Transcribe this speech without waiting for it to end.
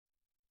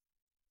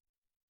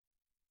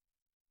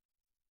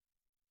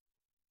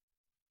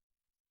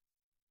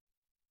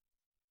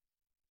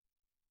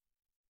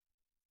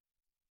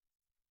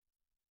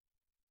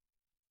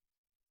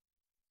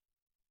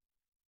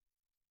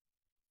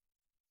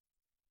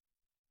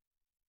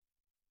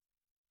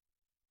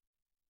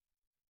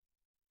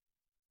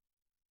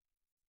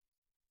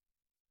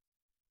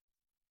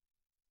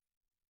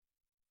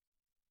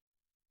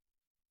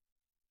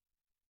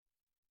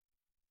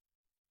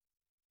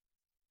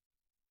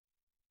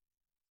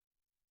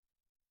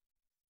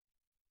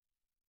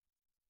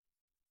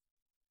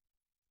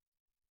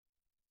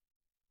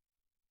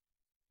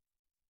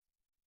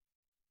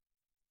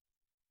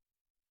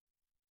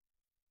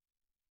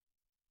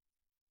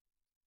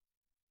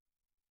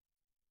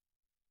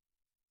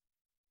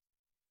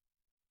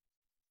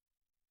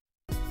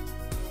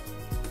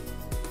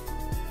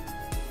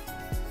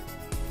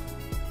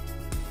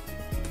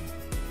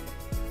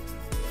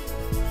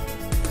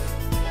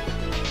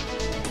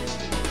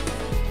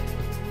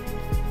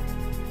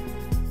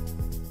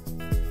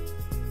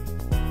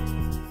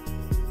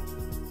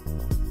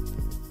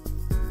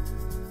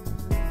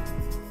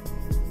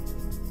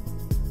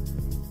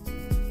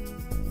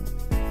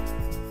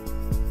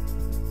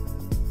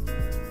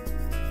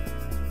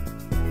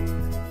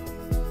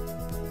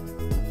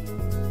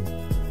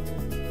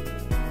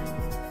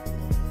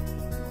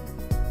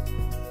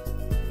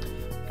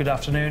Good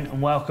afternoon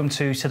and welcome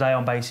to Today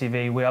on Bay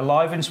TV. We are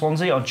live in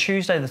Swansea on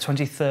Tuesday the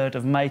 23rd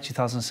of May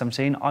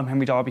 2017. I'm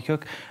Henry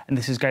Darby-Cook and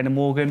this is Gaynor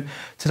Morgan.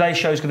 Today's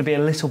show is going to be a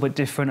little bit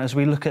different as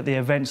we look at the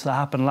events that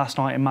happened last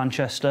night in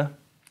Manchester.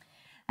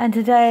 And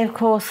today, of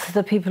course,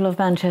 the people of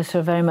Manchester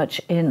are very much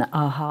in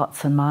our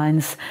hearts and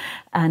minds,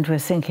 and we're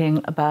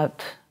thinking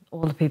about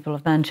all the people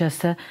of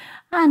Manchester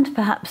and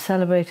perhaps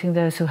celebrating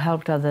those who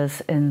helped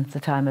others in the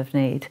time of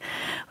need.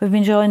 We've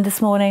been joined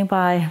this morning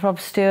by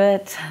Rob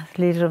Stewart,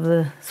 leader of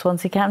the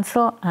Swansea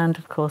Council, and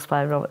of course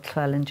by Robert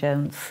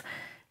Llewellyn-Jones.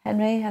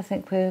 Henry, I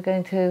think we're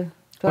going to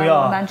dwell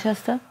on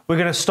Manchester. We're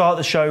going to start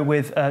the show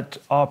with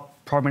our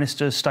Prime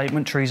Minister's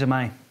statement, Theresa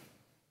May.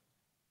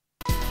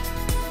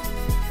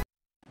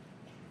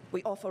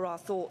 We offer our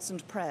thoughts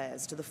and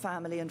prayers to the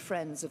family and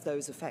friends of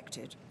those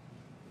affected.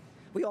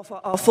 We offer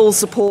our full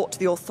support to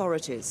the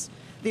authorities,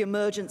 the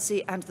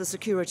emergency and the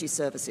security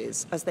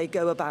services as they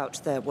go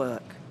about their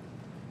work.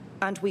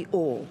 And we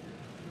all,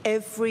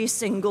 every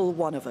single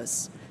one of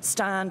us,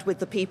 stand with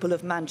the people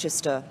of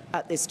Manchester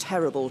at this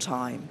terrible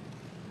time.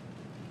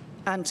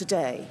 And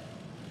today,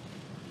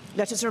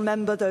 let us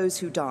remember those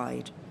who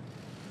died,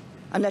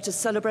 and let us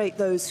celebrate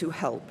those who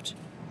helped,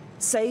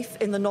 safe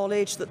in the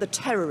knowledge that the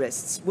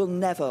terrorists will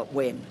never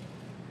win,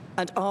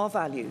 and our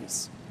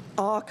values,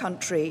 our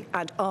country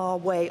and our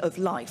way of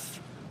life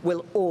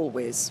will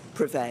always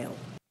prevail.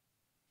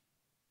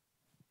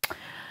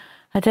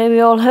 A day we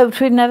all hoped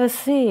we'd never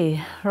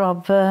see,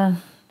 Rob. Our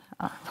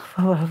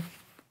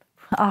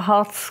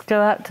hearts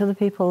go out to the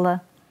people there.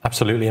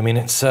 Absolutely. I mean,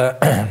 it's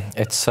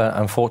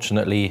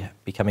unfortunately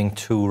becoming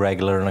too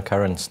regular an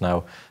occurrence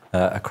now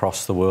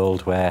across the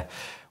world, where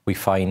we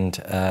find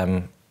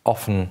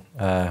often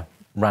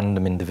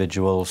random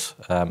individuals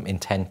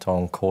intent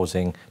on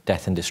causing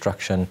death and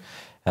destruction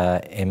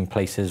in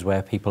places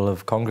where people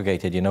have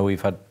congregated. You know,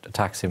 we've had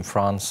attacks in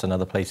France and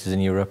other places in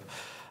Europe.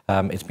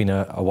 It's been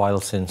a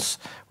while since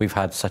we've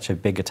had such a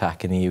big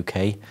attack in the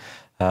UK.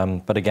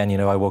 But again, you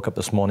know, I woke up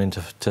this morning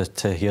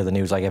to hear the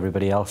news like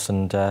everybody else,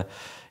 and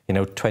you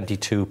know,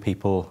 22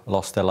 people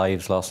lost their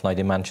lives last night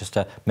in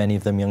Manchester, many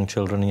of them young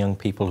children and young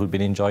people who'd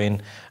been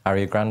enjoying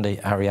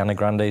Ariana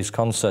Grande's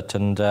concert.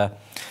 And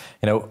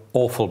you know,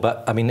 awful.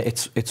 But I mean,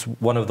 it's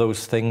one of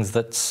those things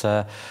that's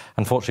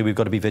unfortunately we've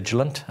got to be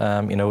vigilant.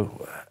 You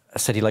know, a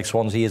city like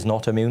Swansea is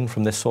not immune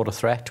from this sort of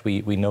threat.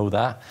 We know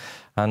that.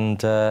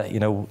 And, you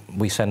know,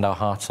 we send our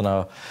hearts and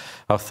our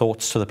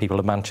thoughts to the people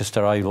of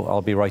Manchester.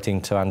 I'll be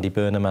writing to Andy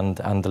Burnham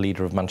and the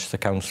leader of Manchester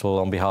Council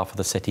on behalf of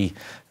the city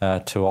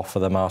to offer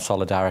them our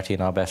solidarity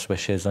and our best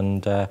wishes.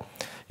 And,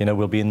 you know,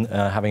 we'll be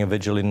having a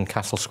vigil in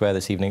Castle Square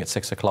this evening at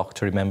 6 o'clock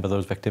to remember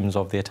those victims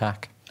of the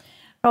attack.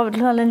 Robert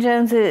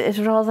Llewellyn-Jones, it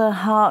rather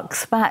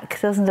harks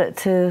back, doesn't it,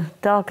 to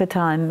darker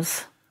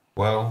times?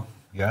 Well,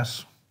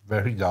 yes,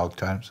 very dark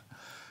times.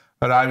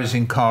 But I was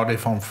in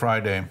Cardiff on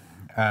Friday,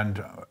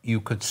 and you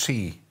could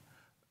see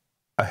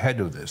ahead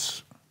of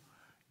this,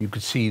 you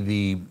could see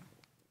the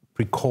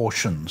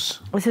precautions.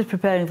 This is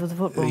preparing for the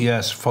football.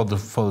 Yes, for the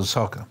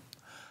soccer.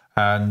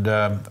 And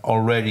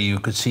already you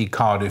could see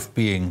Cardiff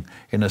being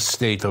in a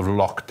state of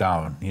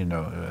lockdown, you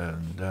know,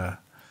 and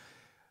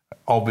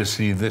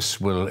obviously this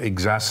will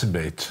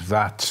exacerbate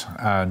that,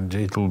 and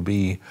it'll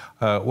be,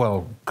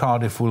 well,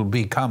 Cardiff will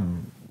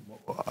become,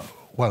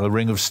 well, a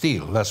ring of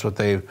steel. That's what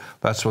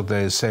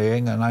they're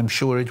saying, and I'm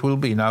sure it will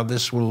be. Now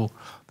this will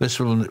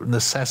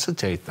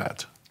necessitate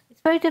that. It's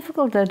very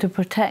difficult, though, to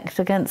protect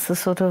against the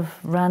sort of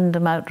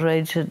random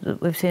outrage that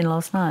we've seen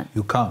last night.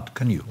 You can't,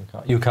 can you?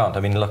 You can't.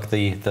 I mean, look,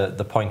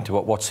 the point,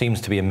 what seems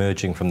to be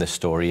emerging from this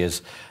story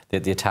is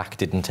that the attack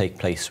didn't take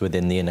place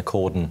within the inner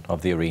cordon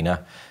of the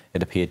arena.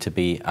 It appeared to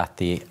be at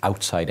the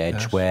outside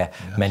edge, yes, where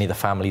many of the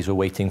families were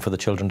waiting for the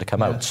children to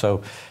come out.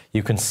 So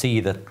you can see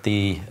that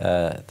the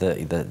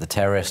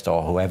terrorist,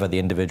 or whoever the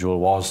individual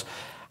was,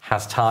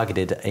 has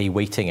targeted a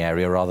waiting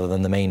area rather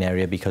than the main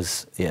area,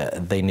 because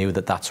they knew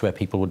that that's where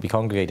people would be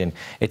congregating.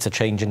 It's a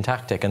change in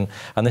tactic, and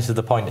this is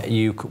the point.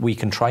 We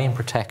can try and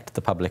protect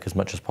the public as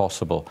much as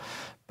possible,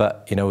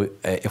 but you know,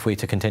 if we're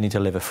to continue to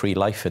live a free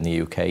life in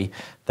the UK,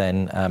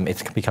 then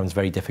it becomes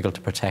very difficult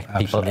to protect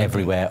people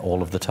everywhere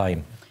all of the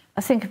time. I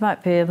think it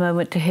might be a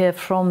moment to hear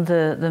from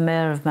the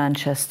Mayor of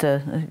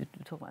Manchester,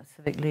 talk about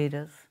civic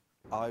leaders.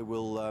 I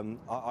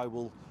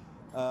will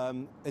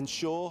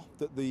ensure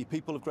that the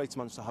people of Greater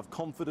Manchester have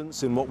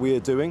confidence in what we are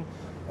doing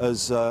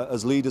as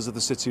leaders of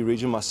the city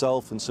region,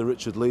 myself and Sir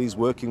Richard Lees,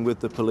 working with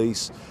the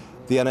police,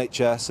 the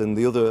NHS and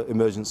the other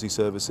emergency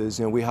services.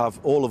 You know, we have,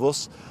 all of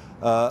us,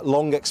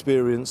 long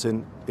experience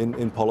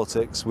in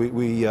politics. We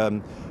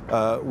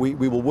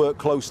will work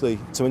closely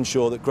to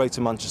ensure that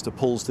Greater Manchester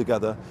pulls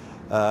together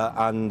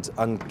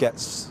and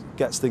gets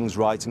things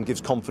right and gives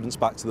confidence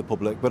back to the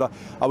public. But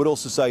I would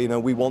also say, you know,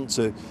 we want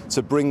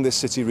to bring this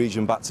city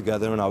region back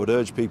together, and I would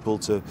urge people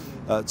to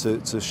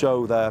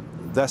show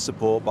their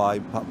support by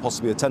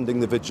possibly attending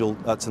the vigil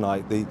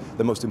tonight.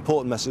 The most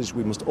important message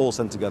we must all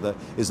send together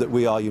is that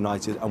we are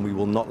united and we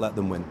will not let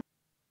them win.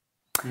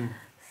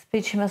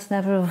 Speech he must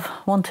never have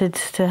wanted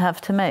to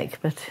have to make,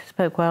 but he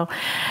spoke well.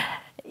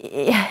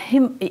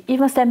 you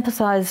must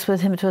empathise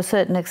with him to a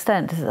certain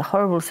extent. It's a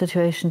horrible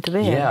situation to be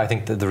in. Yeah, I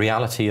think that the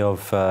reality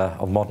of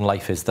modern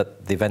life is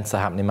that the events that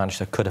happened in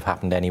Manchester could have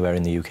happened anywhere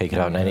in the UK, could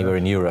have happened anywhere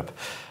in Europe.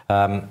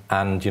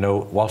 And, you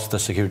know, whilst the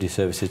security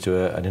services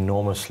do an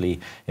enormously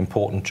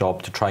important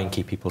job to try and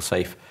keep people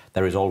safe,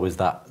 there is always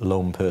that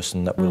lone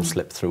person that will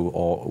slip through,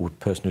 or a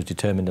person who's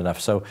determined enough.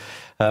 So,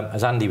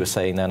 as Andy was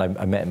saying then,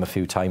 I met him a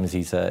few times.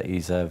 He's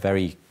a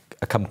very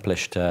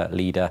accomplished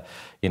leader.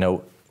 You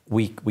know,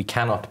 we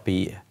cannot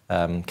be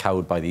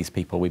cowed by these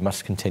people. We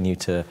must continue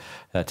to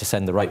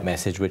send the right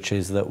message, which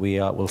is that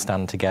we'll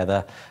stand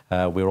together,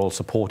 we're all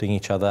supporting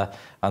each other,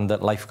 and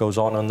that life goes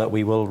on, and that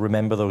we will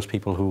remember those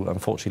people who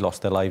unfortunately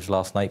lost their lives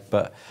last night.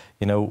 But,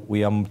 you know,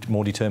 we are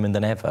more determined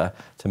than ever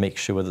to make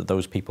sure that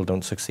those people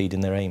don't succeed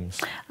in their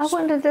aims. I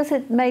wonder, does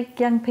it make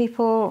young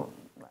people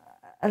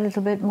a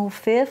little bit more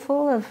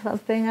fearful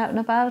of being out and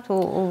about?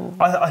 Or...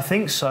 I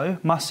think so,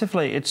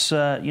 massively. It's,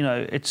 you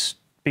know, it's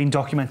been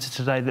documented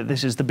today that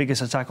this is the biggest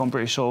attack on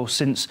British soil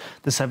since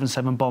the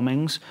 7/7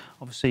 bombings.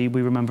 Obviously,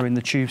 we remember in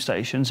the tube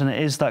stations, and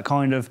it is that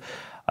kind of...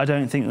 I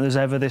don't think there's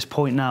ever this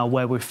point now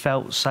where we've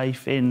felt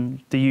safe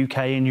in the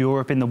UK, in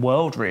Europe, in the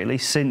world, really,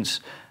 since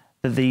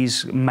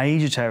these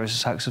major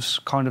terrorist attacks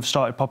have kind of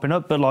started popping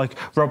up. But like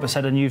Robert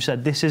said, and you've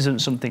said, this isn't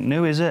something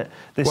new, is it?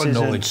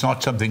 No, it's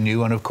not something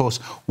new. And of course,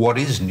 what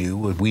is new,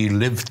 we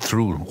lived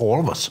through, all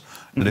of us,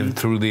 lived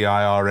through the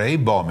IRA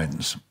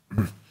bombings.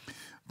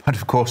 But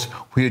of course,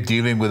 we are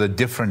dealing with a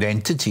different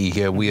entity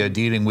here. We are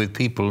dealing with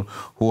people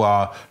who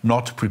are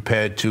not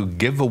prepared to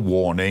give a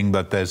warning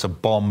that there's a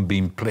bomb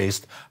being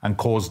placed and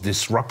cause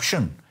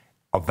disruption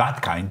of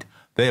that kind.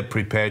 They're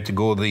prepared to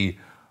go the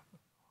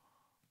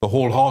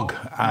whole hog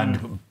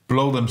and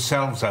blow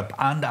themselves up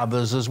and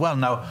others as well.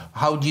 Now,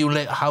 how do you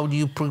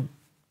prevent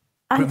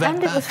that?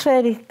 And it was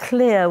fairly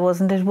clear,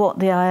 wasn't it, what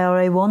the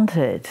IRA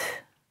wanted?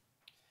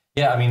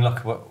 Yeah, I mean,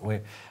 look,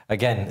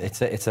 again,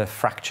 it's a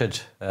fractured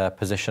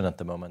position at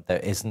the moment. There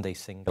isn't a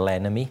single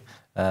enemy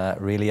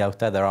really out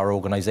there. There are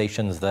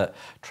organisations that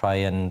try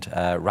and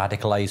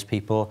radicalise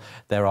people.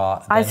 There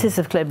are... ISIS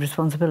have claimed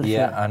responsibility.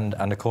 Yeah, and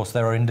of course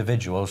there are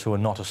individuals who are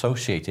not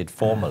associated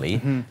formally,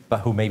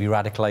 but who may be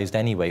radicalised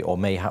anyway, or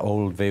may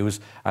hold views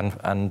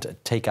and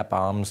take up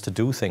arms to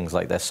do things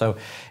like this. So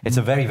it's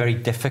a very, very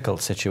difficult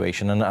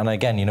situation. And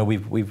again, you know,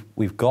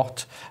 we've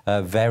got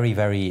very,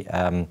 very...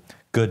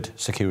 good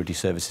security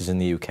services in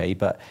the UK,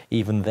 but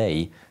even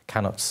they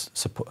cannot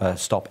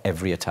stop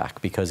every attack,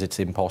 because it's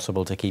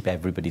impossible to keep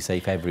everybody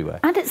safe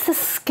everywhere. And it's the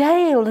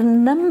scale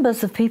and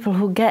numbers of people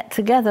who get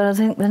together. I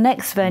think the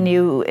next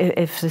venue,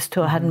 if this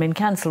tour hadn't been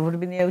cancelled, would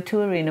have been the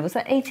O2 Arena. Was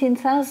that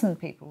 18,000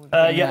 people?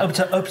 Yeah,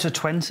 up to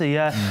 20,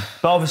 yeah.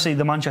 But obviously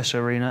the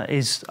Manchester Arena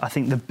is, I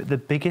think, the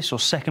biggest or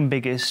second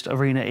biggest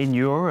arena in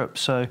Europe.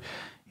 So,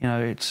 you know,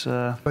 it's...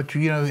 But,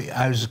 you know,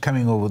 I was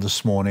coming over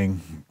this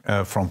morning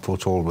from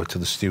Port Talbot to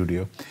the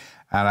studio,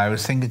 and I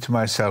was thinking to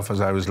myself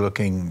as I was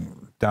looking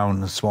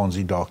down the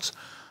Swansea docks,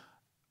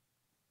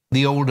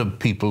 the older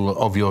people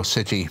of your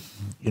city,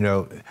 you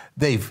know,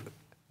 they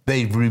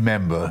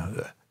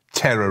remember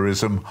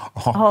terrorism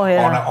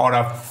on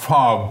a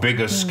far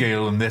bigger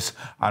scale than this,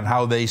 and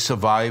how they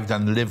survived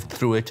and lived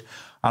through it.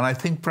 And I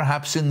think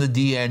perhaps in the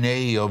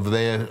DNA of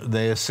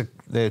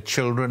their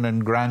children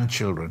and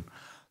grandchildren,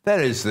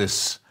 there is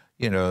this,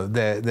 you know,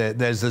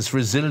 there's this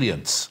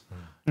resilience.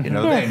 You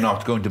know, they're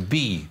not going to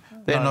be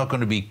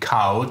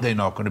cowed. They're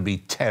not going to be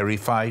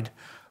terrified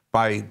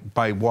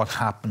by what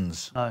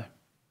happens. No.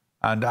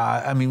 And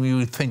I mean,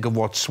 you think of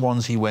what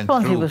Swansea went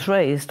through. Swansea was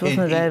raised,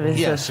 wasn't it?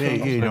 Yes,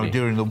 you know,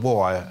 during the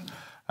war.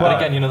 But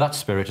again, you know, that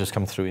spirit has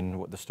come through in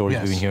what the stories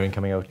we've been hearing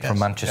coming out from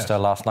Manchester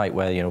last night,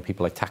 where, you know,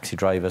 people like taxi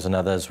drivers and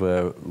others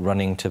were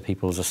running to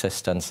people's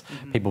assistance.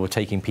 People were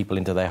taking people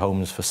into their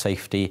homes for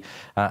safety.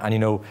 And, you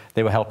know,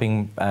 they were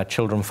helping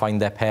children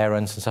find their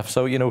parents and stuff.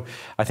 So, you know,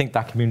 I think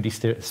that community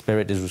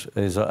spirit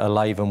is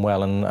alive and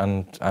well,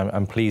 and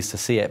I'm pleased to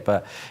see it.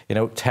 But, you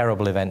know,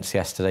 terrible events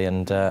yesterday,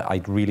 and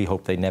I really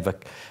hope they never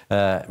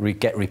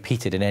get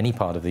repeated in any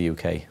part of the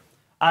UK.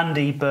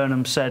 Andy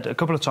Burnham said a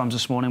couple of times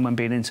this morning when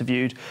being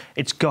interviewed,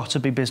 it's got to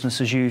be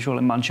business as usual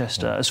in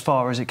Manchester, as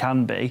far as it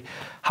can be.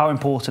 How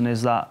important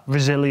is that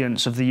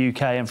resilience of the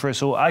UK, and for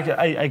us all,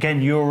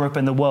 again, Europe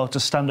and the world, to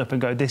stand up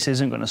and go, this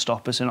isn't going to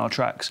stop us in our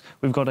tracks.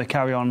 We've got to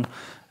carry on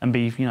and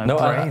be, you know,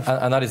 brave.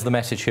 And that is the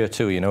message here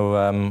too. You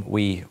know,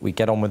 we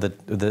get on with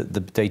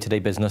the day-to-day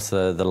business,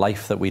 the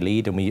life that we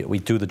lead, and we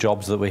do the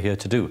jobs that we're here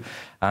to do.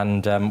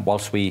 And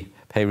whilst we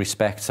pay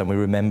respects and we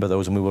remember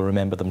those, and we will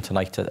remember them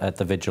tonight at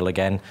the vigil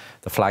again.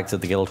 The flags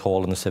at the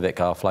Guildhall and the Civic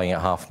are flying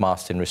at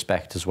half-mast in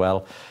respect as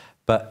well.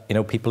 But, you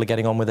know, people are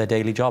getting on with their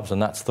daily jobs,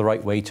 and that's the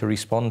right way to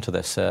respond to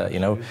this. You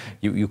know,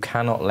 you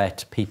cannot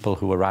let people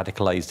who are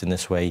radicalised in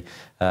this way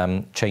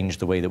change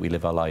the way that we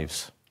live our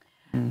lives.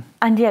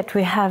 And yet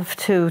we have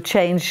to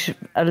change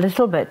a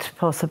little bit,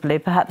 possibly.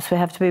 Perhaps we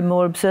have to be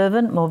more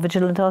observant, more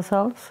vigilant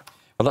ourselves.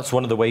 Well, that's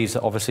one of the ways,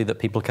 obviously, that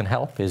people can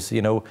help is,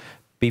 you know,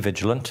 be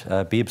vigilant,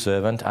 be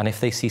observant, and if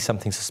they see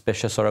something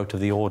suspicious or out of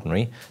the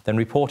ordinary, then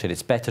report it.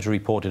 It's better to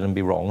report it and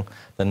be wrong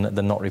than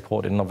not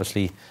report it and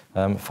obviously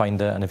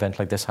find an event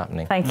like this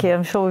happening. Thank you.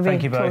 I'm sure we'll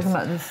be talking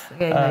about this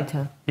again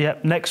later. Yeah,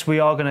 next we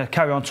are going to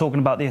carry on talking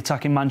about the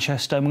attack in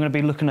Manchester, and we're going to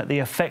be looking at the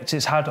effect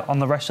it's had on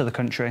the rest of the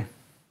country.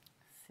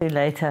 See you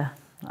later,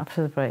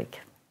 after the break.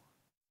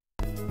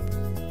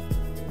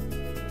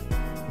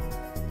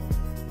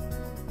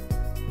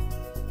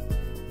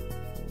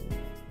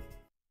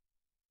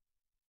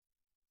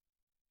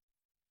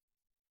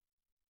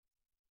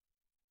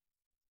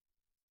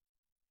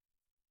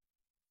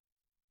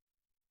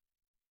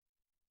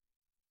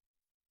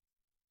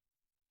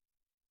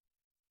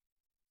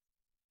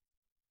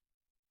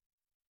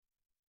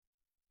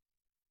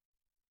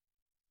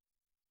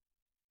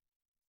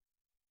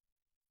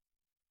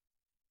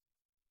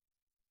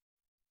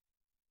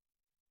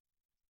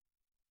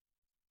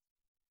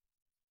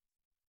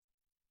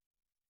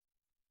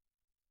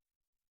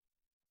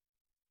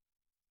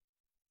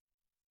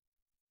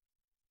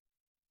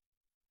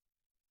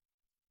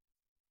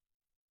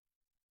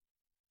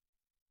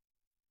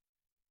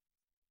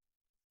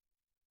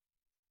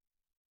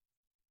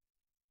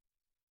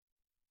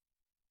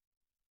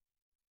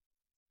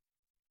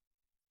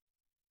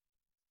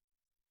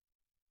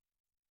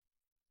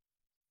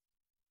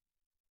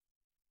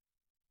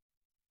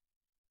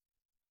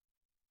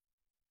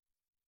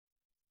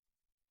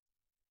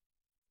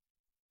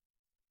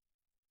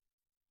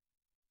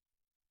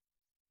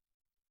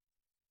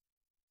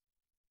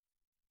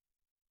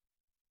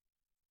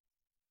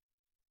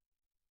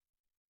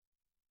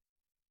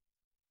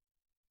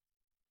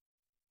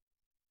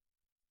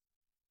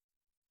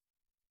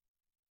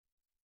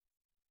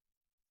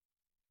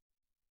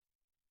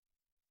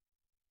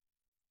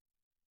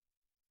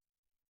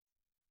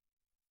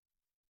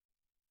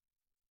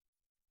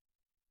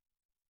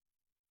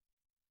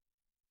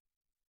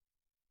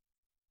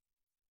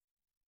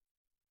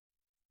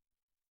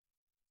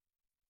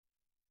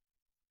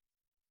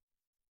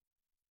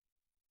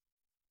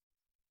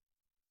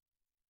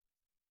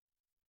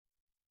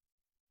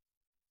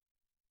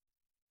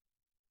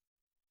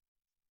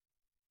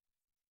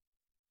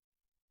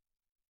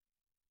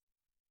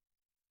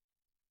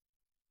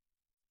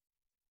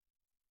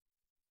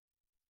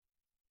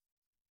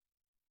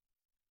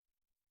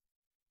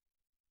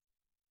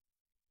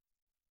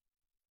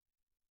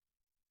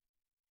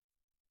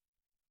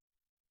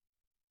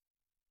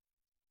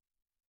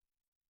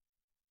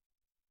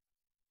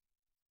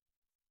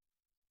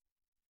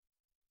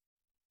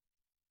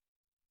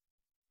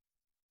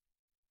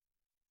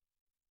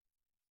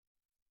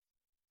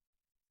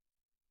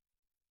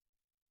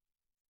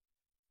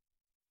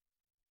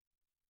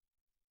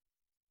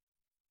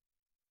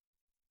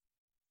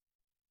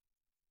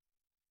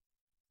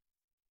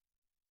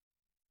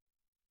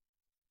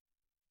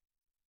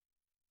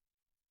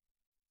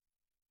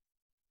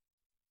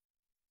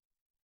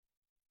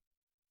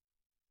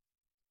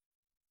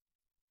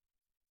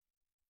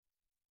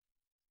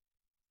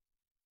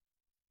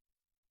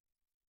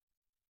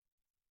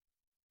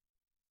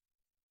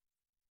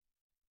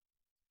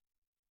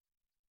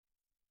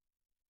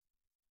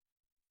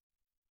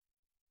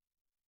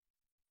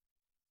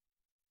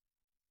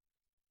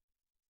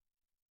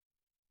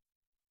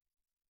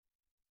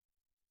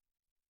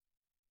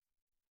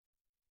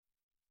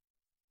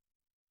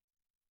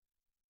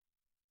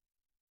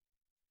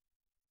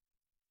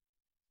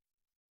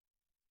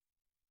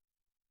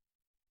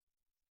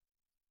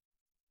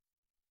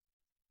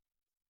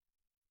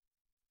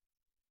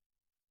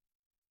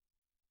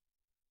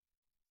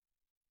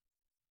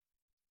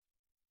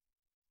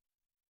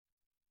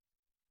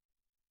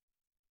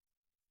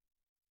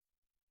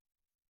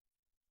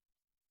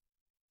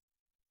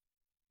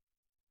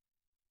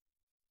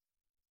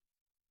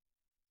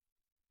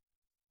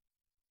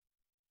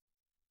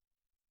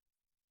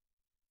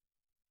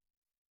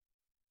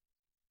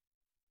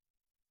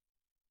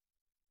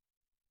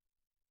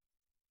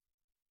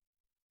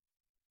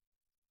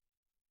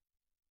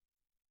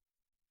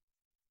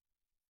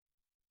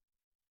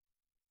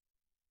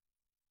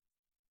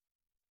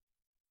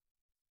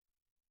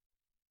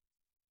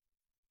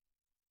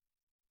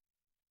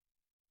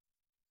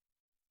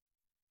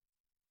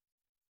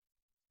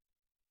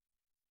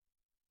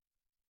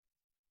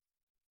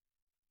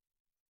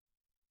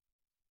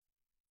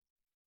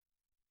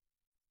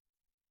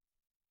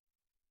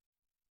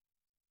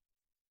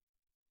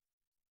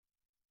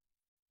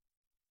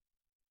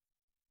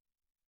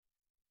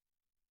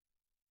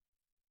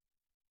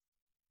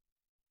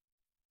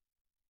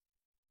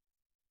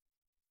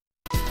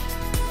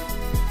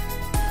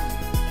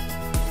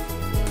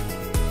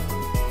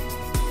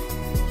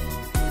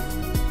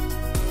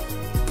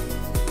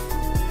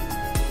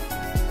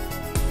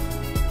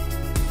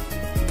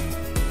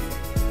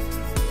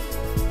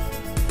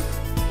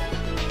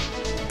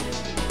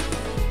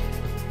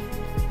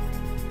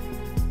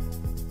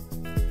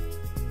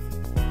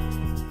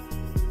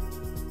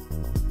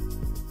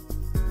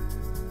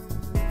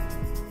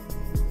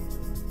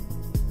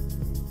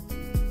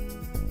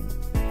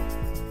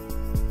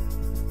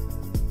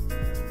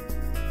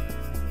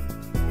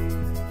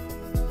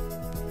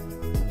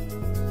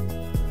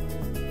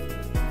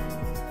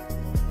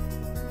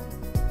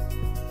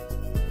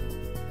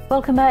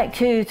 Welcome back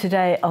to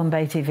Today on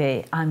Bay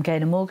TV. I'm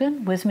Gaynor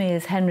Morgan. With me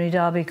is Henry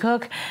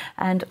Darby-Cook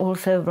and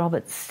also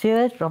Rob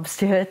Stewart,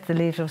 the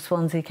leader of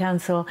Swansea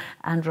Council,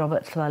 and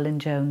Robert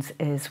Llewellyn-Jones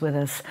is with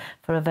us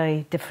for a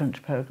very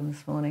different programme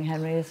this morning,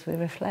 Henry, as we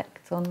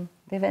reflect on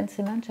the events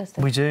in Manchester.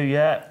 We do,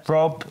 yeah.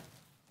 Rob,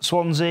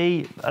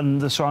 Swansea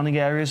and the surrounding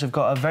areas have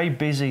got a very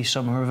busy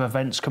summer of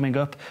events coming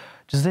up.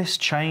 Does this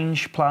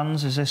change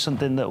plans? Is this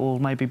something that will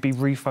maybe be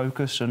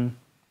refocused and...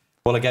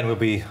 Well, again, we'll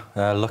be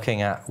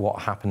looking at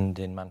what happened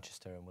in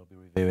Manchester, and we'll be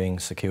reviewing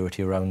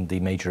security around the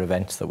major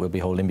events that we'll be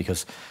holding,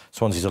 because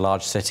Swansea's a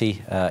large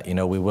city. You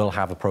know, we will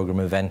have a programme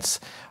of events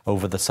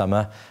over the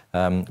summer.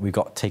 We've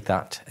got to take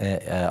that,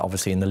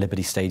 obviously, in the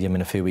Liberty Stadium in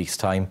a few weeks'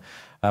 time.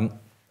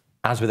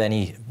 As with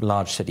any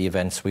large city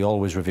events, we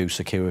always review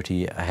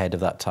security ahead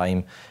of that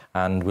time,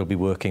 and we'll be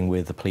working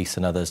with the police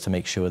and others to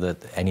make sure that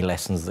any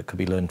lessons that could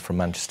be learned from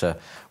Manchester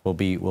will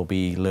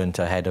be learned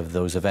ahead of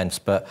those events.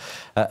 But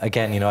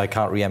again, you know, I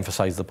can't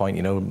re-emphasise the point.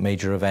 You know,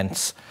 major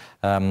events,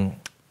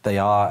 they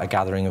are a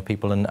gathering of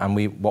people,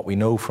 and what we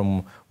know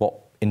from what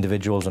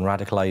individuals and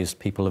radicalised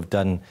people have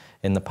done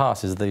in the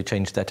past is they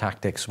changed their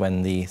tactics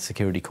when the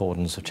security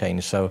cordons have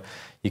changed. So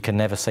you can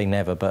never say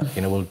never, but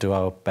you know, we'll do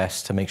our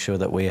best to make sure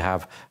that we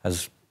have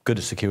as good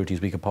a security as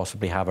we could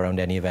possibly have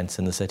around any events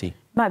in the city.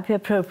 Might be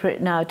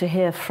appropriate now to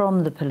hear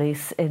from the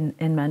police in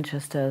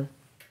Manchester.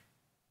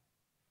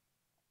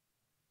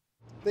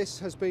 This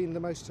has been the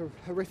most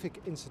horrific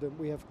incident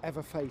we have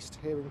ever faced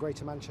here in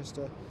Greater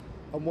Manchester,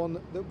 and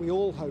one that we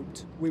all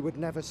hoped we would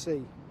never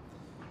see.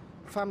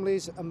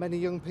 Families and many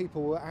young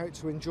people were out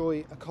to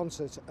enjoy a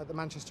concert at the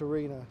Manchester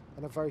Arena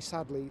and have very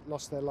sadly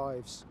lost their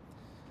lives.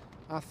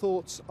 Our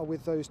thoughts are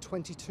with those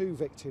 22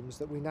 victims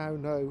that we now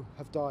know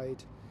have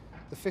died,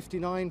 the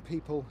 59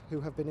 people who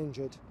have been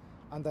injured,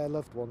 and their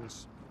loved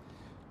ones.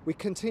 We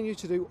continue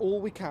to do all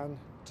we can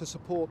to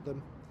support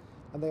them,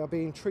 and they are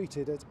being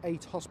treated at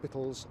 8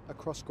 hospitals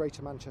across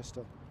Greater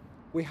Manchester.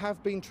 We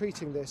have been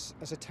treating this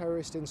as a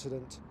terrorist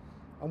incident,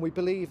 and we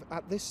believe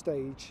at this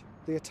stage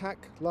the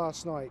attack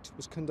last night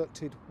was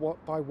conducted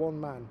by one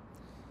man.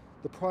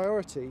 The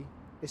priority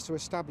is to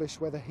establish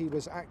whether he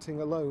was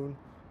acting alone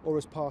or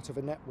as part of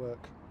a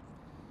network.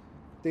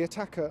 The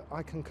attacker,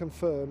 I can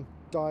confirm,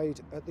 died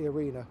at the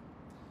arena.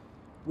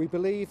 We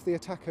believe the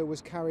attacker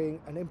was carrying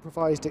an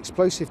improvised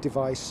explosive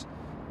device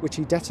which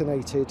he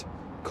detonated,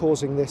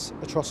 causing this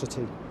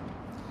atrocity.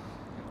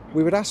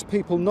 We would ask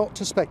people not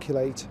to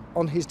speculate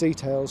on his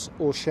details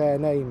or share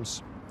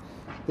names.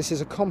 This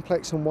is a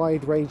complex and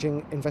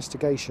wide-ranging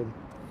investigation.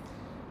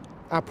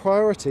 Our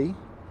priority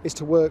is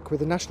to work with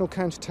the National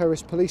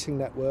Counter-Terrorist Policing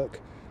Network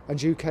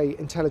and UK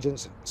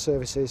intelligence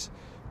services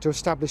to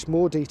establish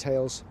more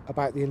details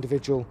about the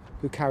individual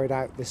who carried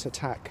out this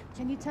attack.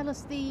 Can you tell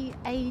us the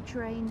age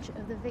range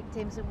of the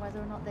victims and whether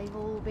or not they've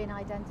all been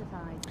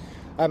identified?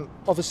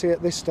 Obviously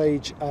at this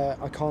stage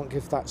I can't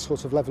give that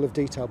sort of level of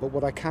detail, but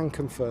what I can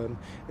confirm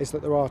is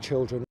that there are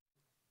children.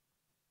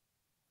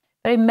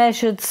 Very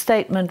measured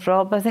statement,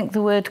 Rob. I think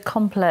the word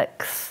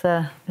complex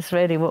is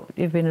really what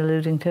you've been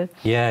alluding to.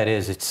 Yeah, it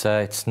is.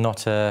 It's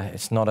not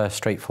a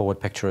straightforward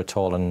picture at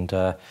all. And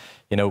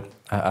you know,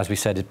 as we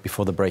said it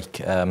before the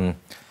break,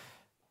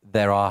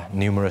 there are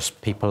numerous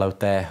people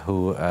out there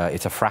who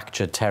it's a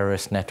fractured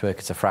terrorist network.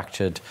 It's a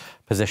fractured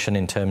position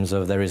in terms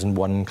of there isn't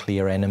one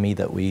clear enemy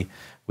that we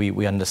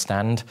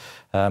understand,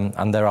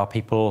 and there are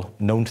people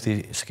known to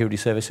the security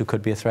service who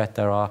could be a threat.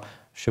 There are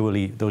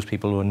surely those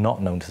people who are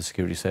not known to the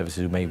security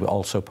services who may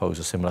also pose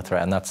a similar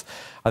threat. And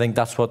I think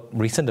that's what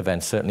recent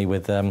events, certainly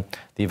with the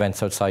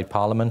events outside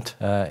Parliament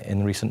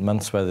in recent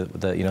months, where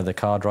the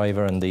car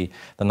driver and the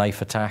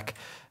knife attack,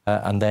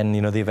 and then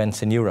the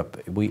events in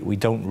Europe, we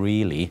don't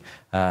really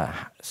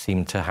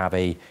seem to have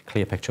a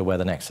clear picture where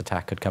the next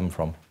attack could come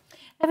from.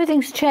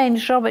 Everything's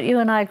changed, Robert. You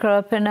and I grew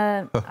up in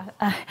a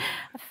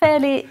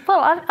fairly...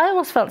 Well, I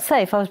always felt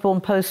safe. I was born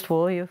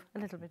post-war. You're a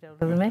little bit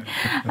older than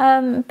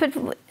me. But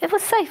it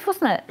was safe,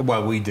 wasn't it?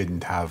 Well, we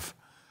didn't have...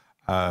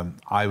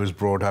 I was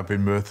brought up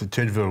in Merthyr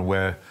Tydfil,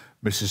 where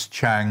Mrs.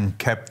 Chang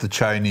kept the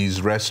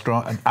Chinese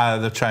restaurant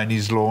and the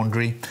Chinese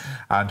laundry,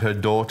 and her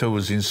daughter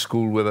was in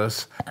school with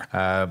us.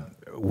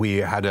 We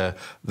had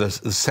the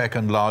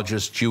second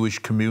largest Jewish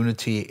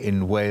community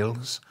in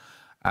Wales,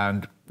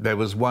 and there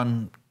was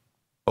one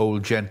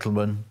old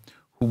gentleman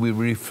who we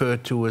refer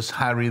to as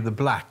Harry the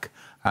Black,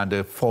 and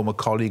a former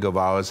colleague of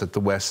ours at the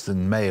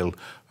Western Mail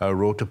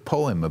wrote a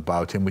poem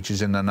about him, which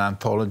is in an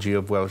anthology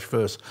of Welsh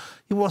verse.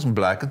 He wasn't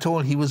black at all,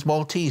 he was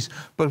Maltese,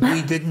 but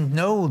we didn't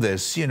know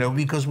this,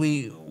 because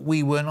we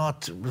were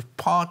not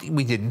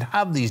we didn't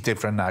have these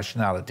different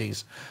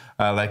nationalities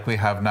like we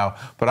have now.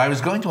 But I was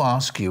going to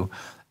ask you,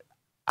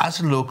 as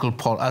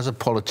a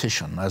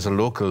politician, as a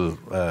local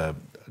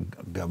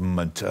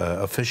government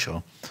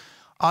official,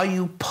 are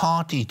you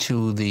party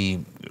to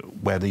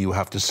whether you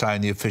have to sign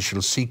the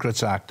Official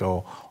Secrets Act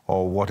or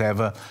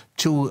whatever,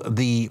 to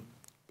the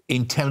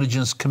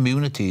intelligence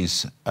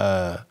community's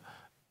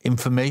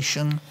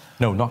information?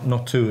 No,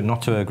 not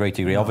to a great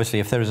degree. No. Obviously,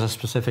 if there is a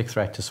specific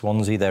threat to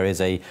Swansea, there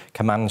is a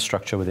command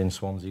structure within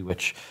Swansea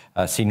which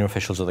senior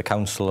officials of the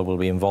council will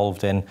be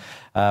involved in.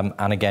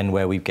 And again,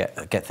 where we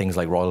get things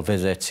like royal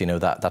visits, you know,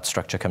 that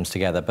structure comes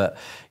together. But,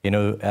 you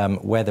know,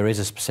 where there is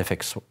a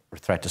specific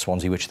threat to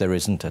Swansea, which there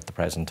isn't at the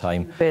present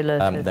time,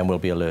 then we'll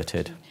be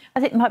alerted. I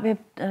think it might be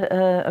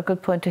a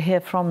good point to hear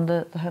from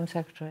the Home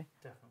Secretary.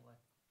 Definitely.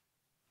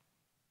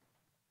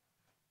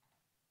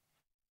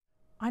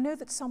 I know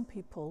that some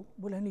people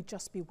will only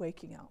just be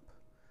waking up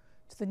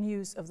to the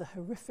news of the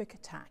horrific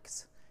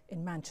attacks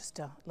in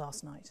Manchester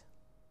last night.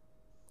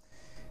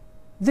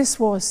 This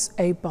was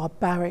a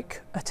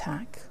barbaric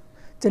attack,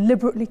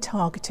 deliberately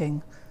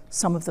targeting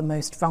some of the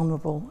most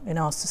vulnerable in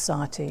our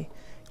society,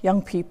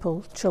 young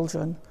people,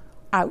 children,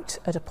 out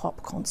at a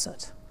pop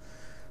concert.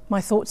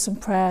 My thoughts and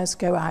prayers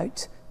go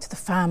out to the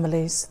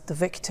families, the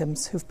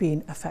victims who've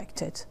been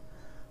affected,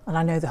 and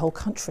I know the whole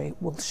country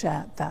will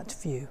share that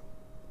view.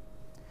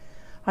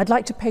 I'd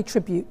like to pay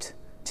tribute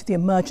to the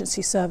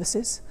emergency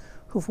services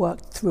who've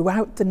worked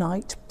throughout the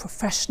night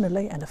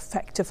professionally and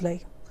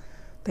effectively.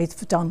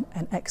 They've done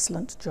an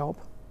excellent job.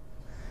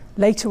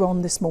 Later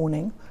on this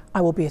morning,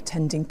 I will be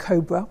attending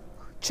COBRA,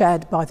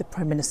 chaired by the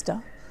Prime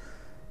Minister,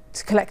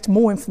 to collect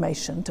more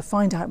information, to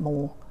find out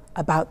more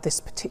about this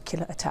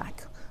particular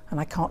attack.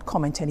 And I can't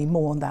comment any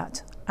more on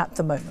that at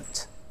the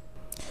moment.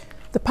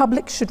 The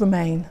public should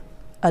remain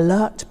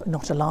alert but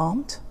not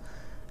alarmed.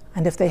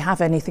 And if they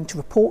have anything to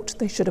report,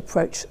 they should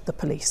approach the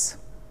police.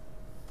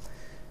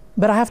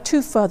 But I have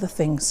two further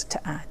things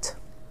to add.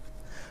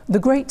 The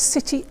great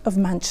city of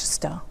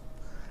Manchester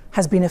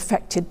has been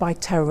affected by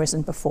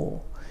terrorism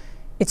before.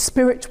 Its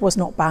spirit was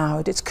not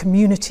bowed, its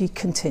community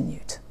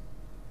continued.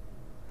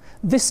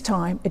 This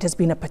time it has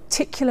been a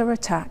particular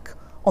attack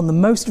on the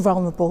most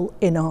vulnerable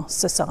in our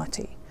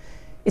society.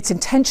 Its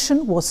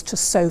intention was to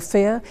sow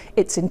fear,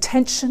 its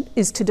intention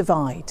is to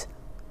divide,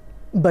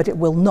 but it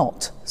will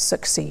not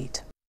succeed.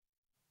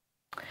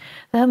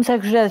 The Home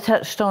Secretary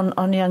touched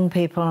on young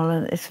people,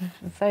 and it's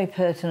very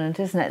pertinent,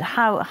 isn't it?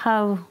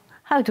 How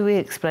do we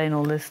explain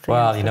all this to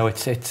Well, you know,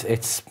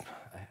 it's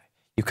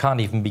you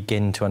can't even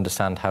begin to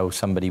understand how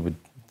somebody would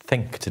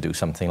think to do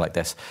something like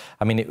this.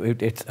 I mean,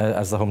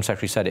 as the Home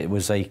Secretary said, it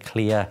was a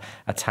clear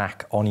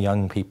attack on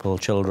young people,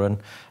 children,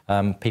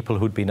 people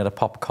who'd been at a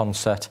pop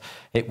concert.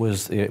 It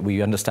was,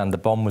 we understand the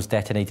bomb was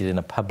detonated in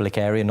a public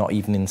area, not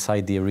even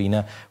inside the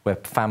arena, where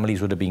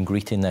families would have been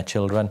greeting their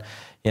children.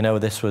 You know,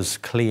 this was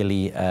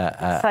clearly...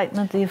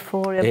 excitement, the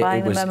euphoria,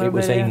 buying the memorabilia. It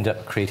was aimed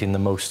at creating the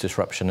most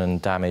disruption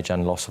and damage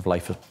and loss of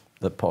life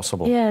that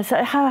possible. Yeah,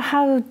 so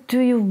how do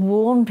you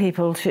warn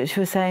people? She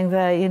was saying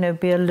there, you know,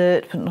 be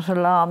alert but not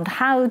alarmed.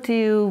 How do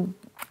you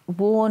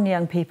warn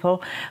young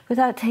people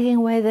without taking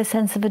away their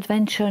sense of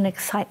adventure and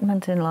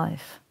excitement in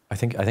life? I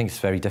think it's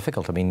very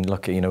difficult. I mean,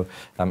 look, you know,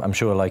 I'm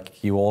sure,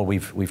 like you all,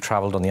 we've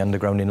travelled on the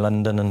Underground in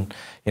London, and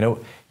you know,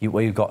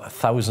 where you've got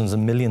thousands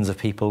and millions of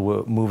people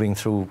were moving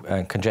through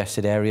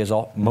congested areas.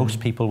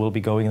 Most people will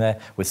be going there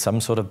with some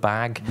sort of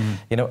bag.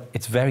 You know,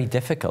 it's very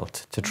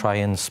difficult to try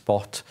and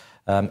spot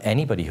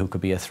anybody who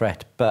could be a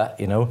threat. But,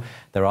 you know,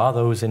 there are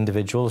those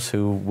individuals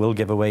who will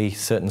give away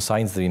certain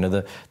signs that, you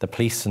know, the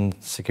police and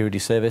security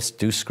service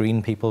do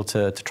screen people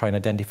to try and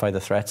identify the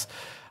threats.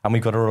 And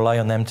we've got to rely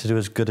on them to do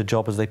as good a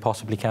job as they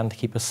possibly can to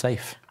keep us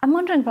safe. I'm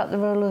wondering about the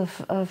role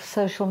of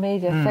social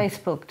media,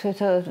 Facebook,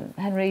 Twitter.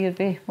 Henry, you'd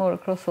be more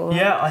across all that.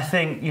 Yeah, I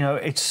think, you know,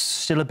 it's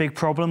still a big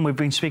problem. We've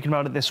been speaking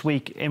about it this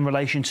week in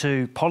relation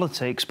to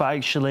politics, but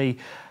actually,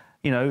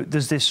 you know,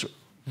 there's this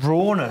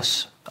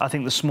rawness. I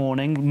think this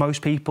morning,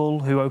 most people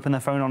who open their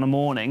phone on a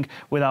morning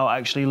without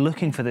actually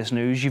looking for this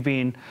news, you've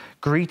been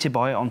greeted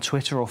by it on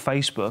Twitter or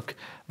Facebook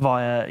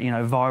via, you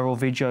know, viral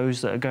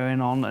videos that are going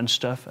on and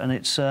stuff. And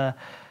it's,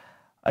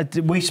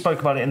 we spoke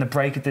about it in the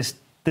break, the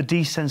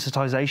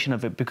desensitisation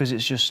of it, because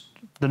it's just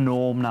the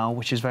norm now,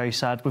 which is very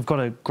sad. We've got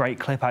a great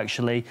clip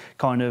actually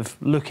kind of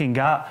looking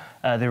at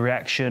the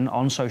reaction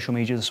on social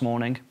media this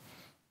morning.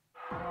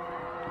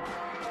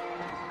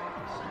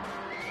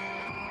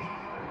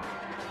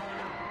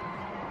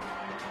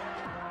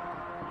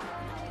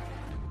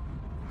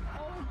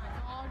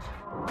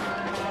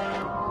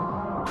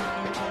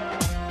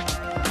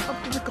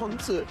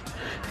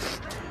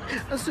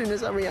 As soon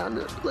as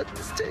Ariana left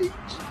the stage,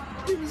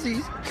 there was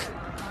these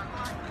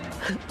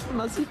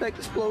massive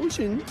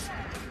explosions.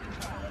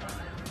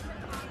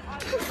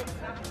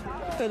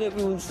 And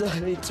everyone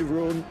started to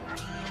run.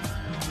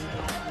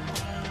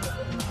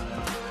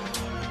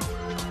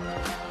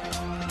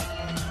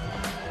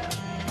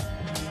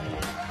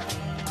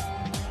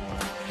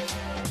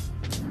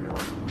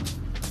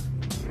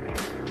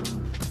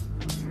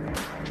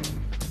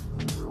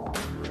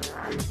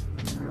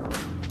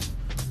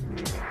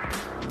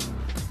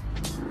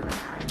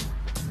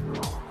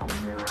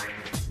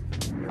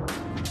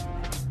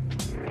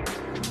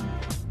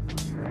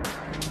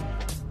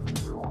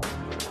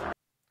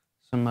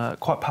 Some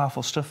quite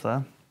powerful stuff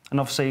there. And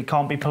obviously it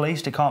can't be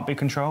policed, it can't be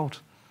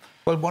controlled.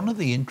 Well, one of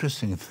the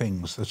interesting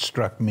things that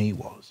struck me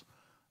was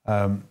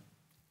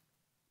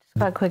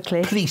quite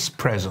quickly. Police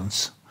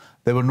presence.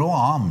 There were no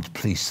armed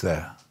police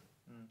there.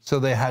 So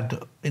they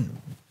had...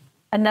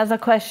 Another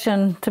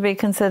question to be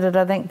considered,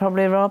 I think,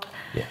 probably, Rob.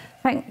 Yeah.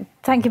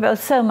 Thank you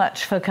both so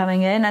much for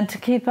coming in, and to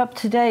keep up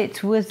to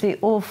date with the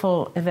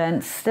awful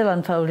events still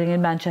unfolding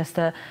in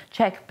Manchester,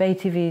 check Bay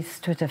TV's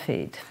Twitter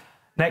feed.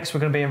 Next,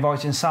 we're going to be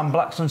inviting Sam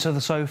Blaxland to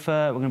the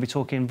sofa. We're going to be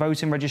talking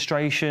voting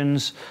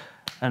registrations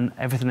and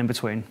everything in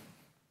between.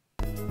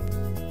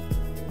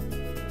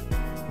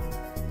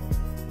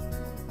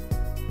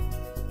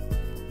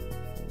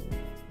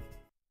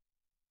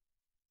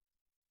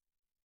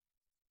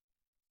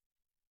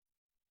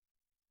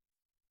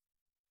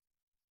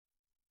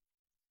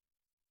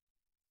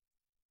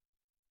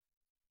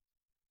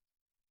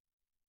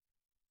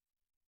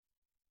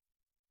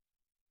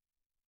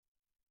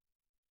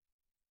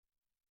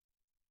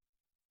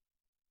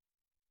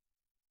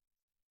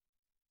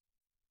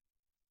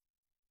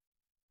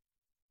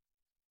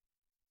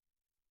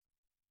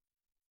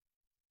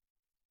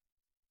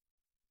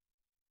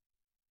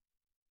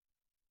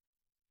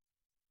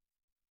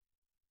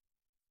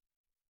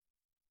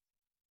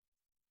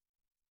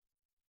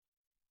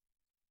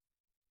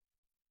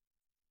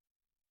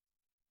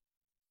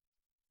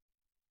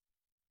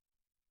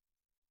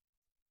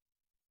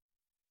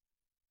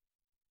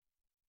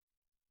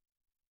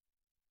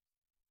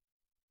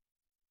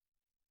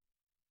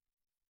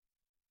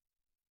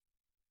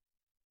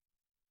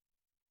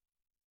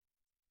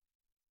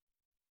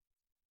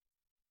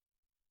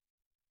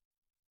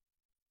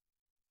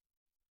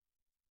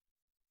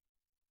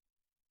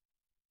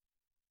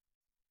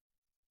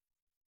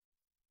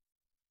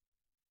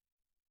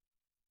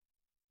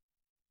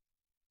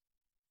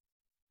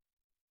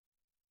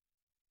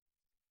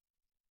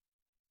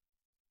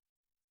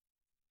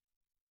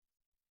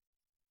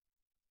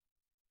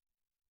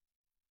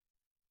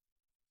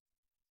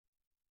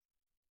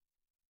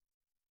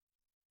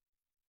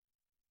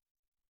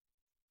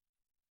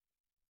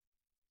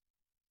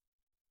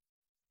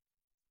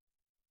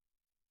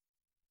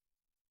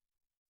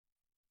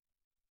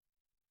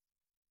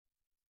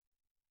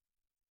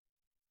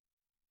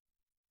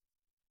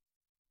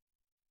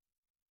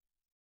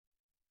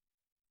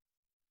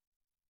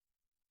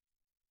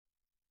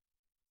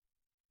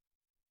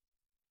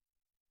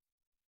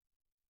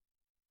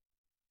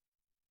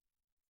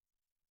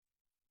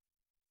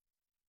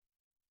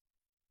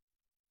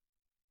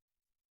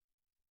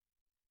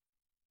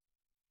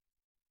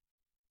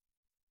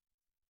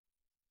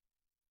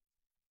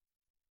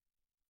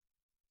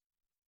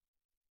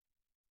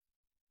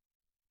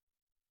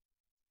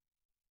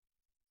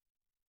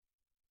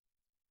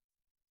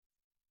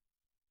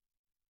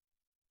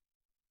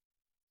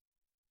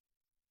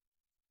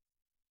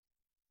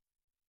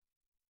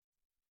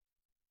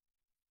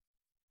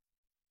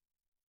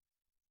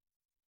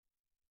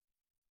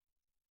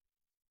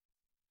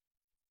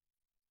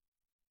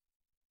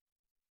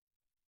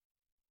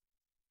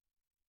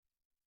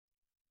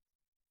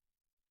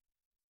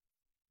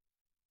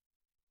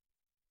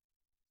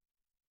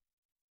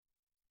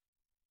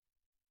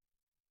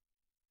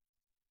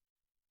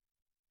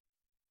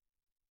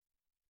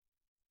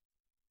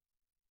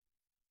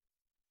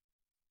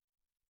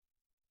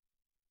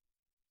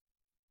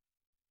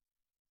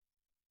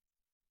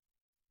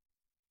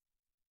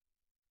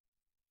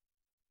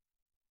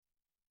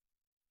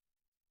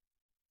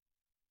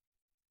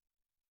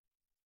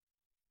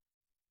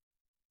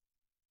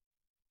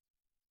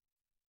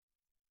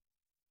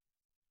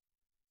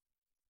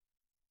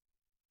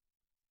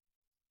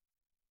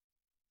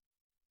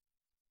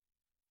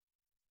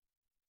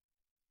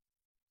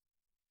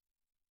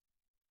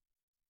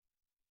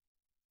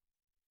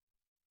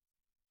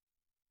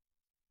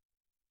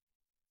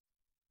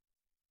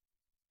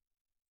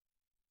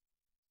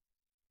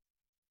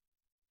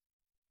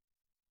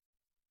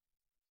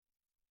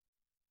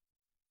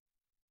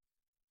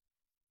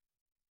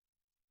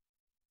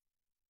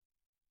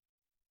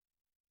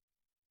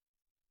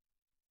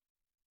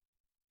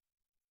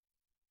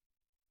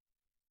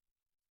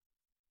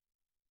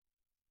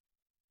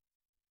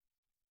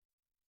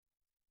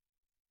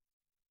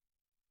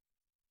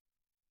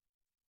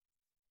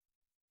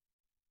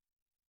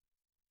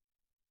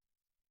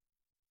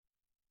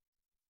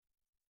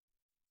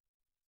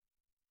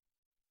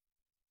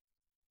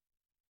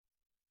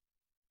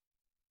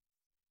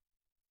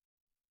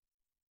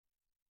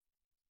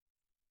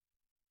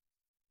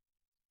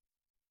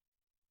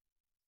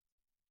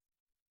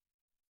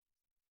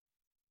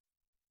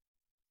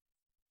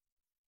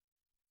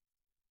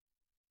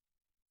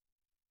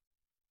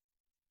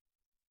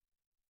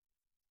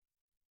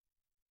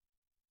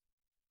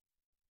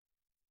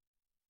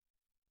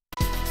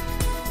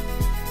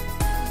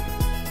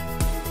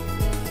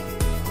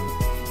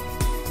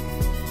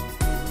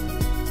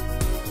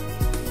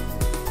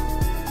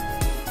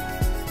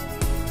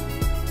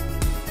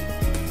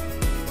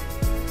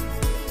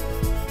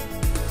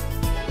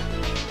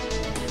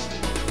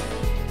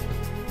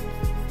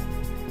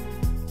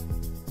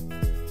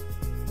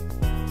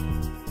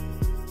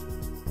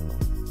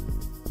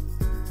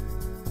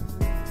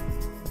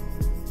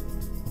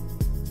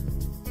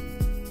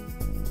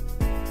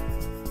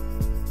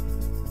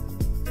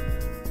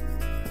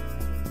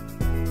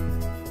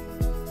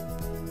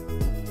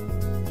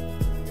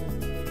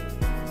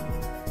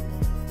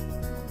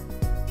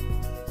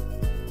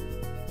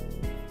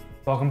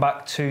 Welcome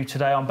back to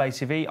Today on Bay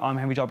TV. I'm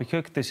Henry Darby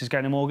Cook. This is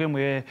Gaynor Morgan.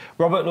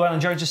 Robert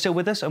Llewellyn-Jones is still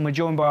with us, and we're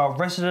joined by our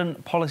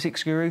resident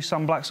politics guru,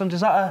 Sam Blaxland.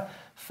 Is that a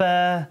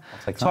fair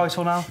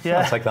title now? Yeah,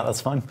 I'll take that. That's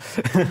fine.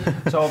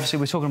 So obviously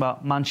we're talking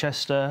about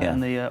Manchester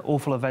and the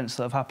awful events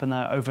that have happened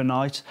there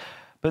overnight.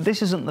 But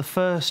this isn't the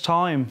first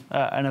time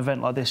an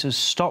event like this has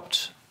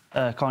stopped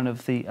kind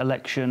of the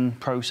election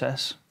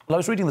process. Well, I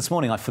was reading this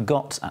morning, I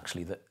forgot,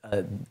 actually, that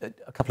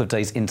a couple of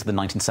days into the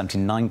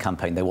 1979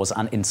 campaign, there was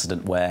an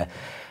incident where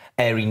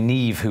Airy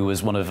Neave, who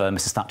was one of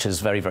Mrs Thatcher's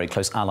very, very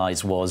close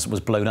allies, was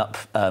blown up,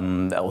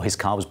 or his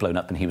car was blown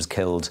up and he was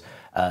killed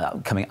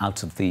coming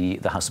out of the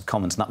House of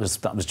Commons, and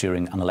that was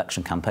during an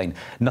election campaign.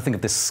 Nothing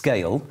of this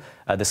scale.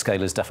 This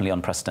scale is definitely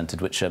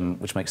unprecedented, which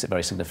makes it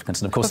very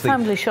significant. And of course,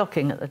 profoundly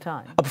shocking at the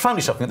time.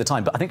 Profoundly shocking at the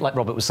time, but I think, like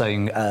Robert was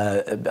saying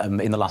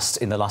in the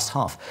last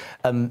half,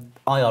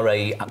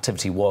 IRA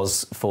activity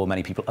was for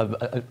many people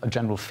a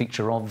general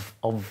feature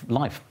of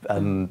life.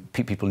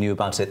 People knew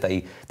about it,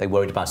 they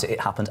worried about it. It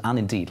happened, and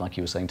indeed, like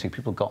you were saying too,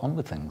 people got on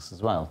with things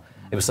as well.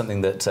 It was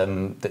something that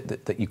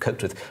that you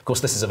coped with. Of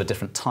course, this is of a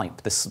different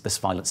type. This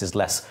violence is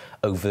less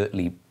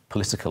overtly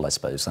political, I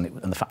suppose, and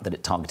the fact that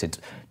it targeted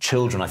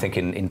children, I think,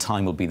 in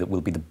time will be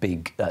the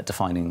big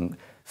defining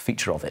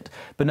feature of it.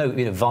 But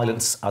no,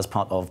 violence as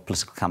part of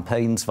political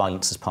campaigns,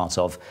 violence as part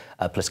of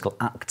political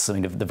acts. I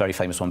mean, the very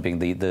famous one being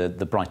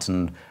the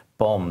Brighton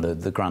bomb,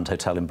 the Grand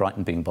Hotel in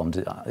Brighton being bombed.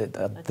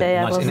 The day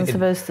I wasn't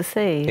supposed to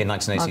see. In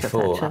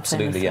 1984,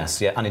 absolutely,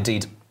 yes, yeah, and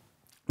indeed,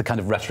 the kind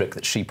of rhetoric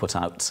that she put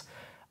out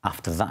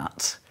after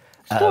that.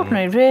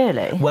 Extraordinary,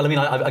 really. Well, I mean,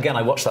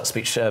 I watched that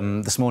speech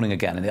this morning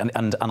again,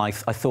 and I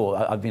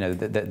thought,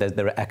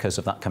 there are echoes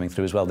of that coming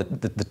through as well.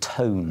 The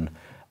tone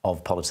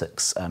of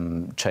politics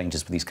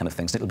changes with these kind of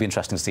things. It'll be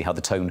interesting to see how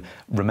the tone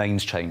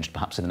remains changed,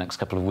 perhaps in the next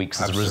couple of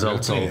weeks, as a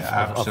result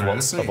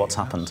of what's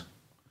happened.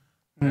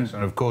 Yes,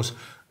 and of course,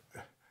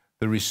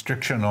 the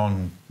restriction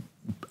on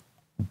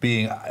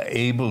being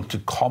able to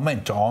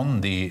comment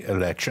on the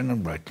election,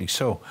 and rightly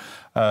so,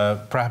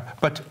 perhaps,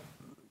 but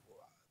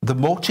the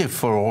motive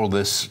for all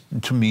this,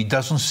 to me,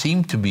 doesn't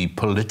seem to be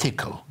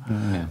political.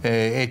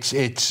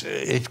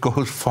 It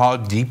goes far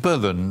deeper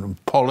than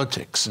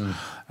politics,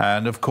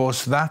 and of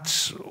course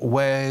that's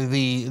where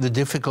the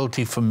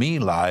difficulty for me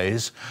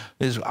lies.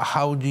 Is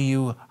how do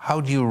you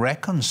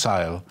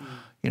reconcile,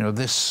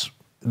 this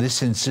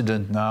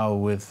incident now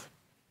with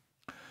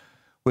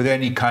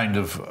any kind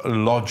of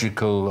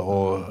logical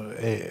or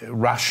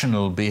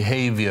rational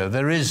behaviour.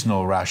 There is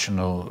no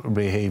rational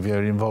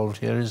behaviour involved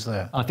here, is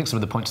there? I think some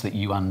of the points that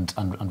you and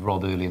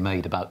Rob earlier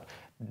made about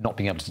not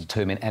being able to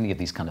determine any of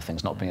these kind of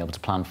things, not being able to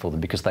plan for them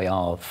because they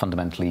are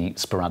fundamentally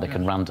sporadic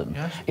and random,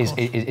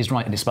 is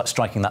right. And it's about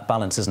striking that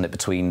balance, isn't it,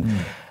 between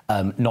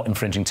not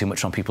infringing too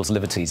much on people's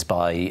liberties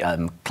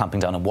by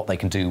clamping down on what they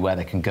can do, where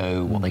they can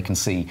go, what they can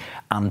see,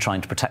 and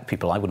trying to protect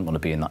people. I wouldn't want to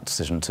be in that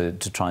decision to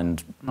try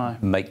and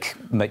make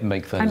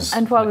those.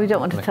 And while we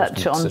don't want to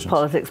touch on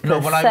politics per se, I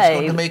was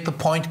going to make the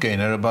point,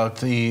 Gaynor, about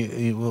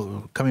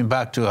coming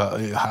back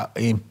to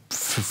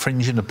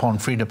infringing upon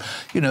freedom.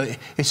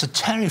 It's a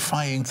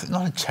terrifying thing.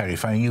 Not a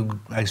terrifying.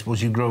 I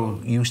suppose you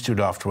grow used to it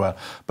after a while.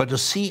 But to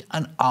see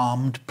an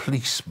armed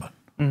policeman,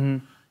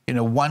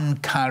 one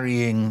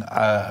carrying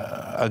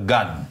a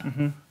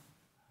gun,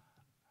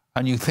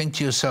 and you think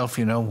to yourself,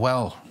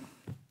 well,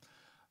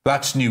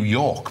 that's New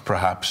York,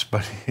 perhaps,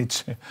 but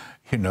it's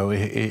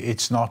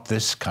not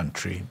this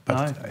country.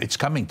 But it's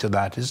coming to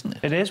that, isn't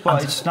it? It is. Well,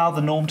 it's now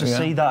the norm to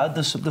see that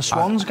at the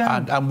Swans game.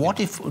 And what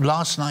if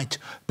last night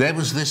there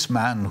was this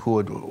man who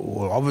had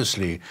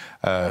obviously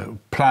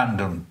planned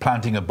on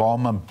planting a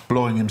bomb and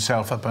blowing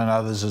himself up and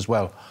others as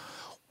well?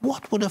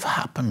 What would have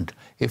happened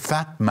if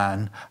that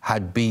man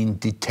had been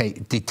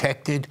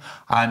detected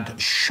and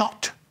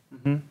shot?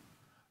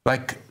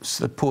 Like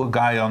the poor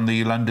guy on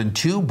the London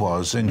Tube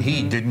was, and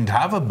he didn't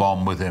have a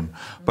bomb with him.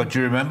 But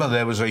you remember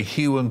there was a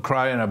hue and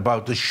cry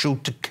about the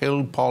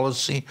shoot-to-kill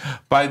policy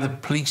by the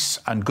police,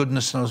 and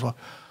goodness knows what.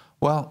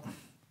 Well,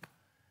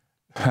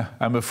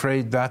 I'm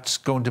afraid that's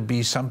going to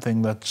be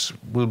something that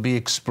will be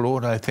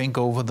explored, I think,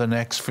 over the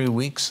next few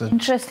weeks.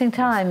 Interesting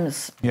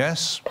times.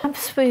 Yes.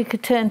 Perhaps we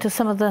could turn to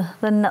some of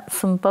the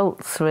nuts and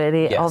bolts,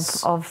 really,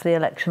 of the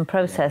election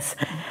process.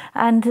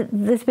 And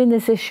there's been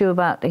this issue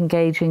about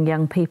engaging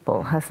young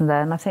people, hasn't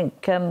there? And I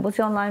think, was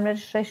the online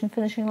registration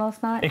finishing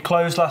last night? It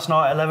closed last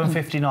night at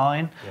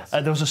 11:59.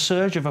 There was a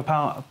surge of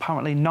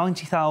apparently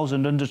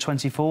 90,000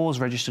 under-24s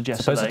registered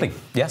yesterday. Supposedly,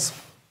 yes.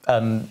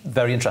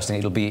 Very interesting.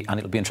 It'll be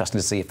interesting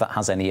to see if that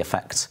has any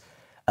effect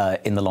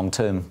in the long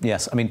term.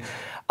 Yes, I mean,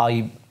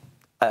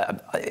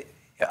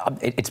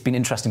 it's been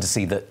interesting to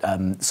see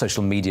that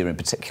social media in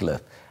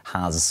particular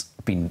has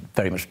been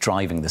very much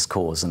driving this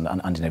cause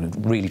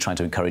and really trying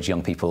to encourage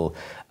young people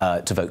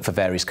to vote for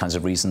various kinds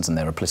of reasons, and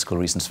there are political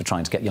reasons for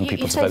trying to get young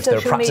people to vote. There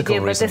are practical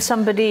reasons. But there's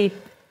somebody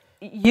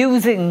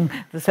using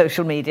the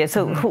social media,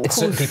 so it's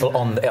certain people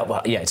on.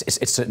 Well, yeah,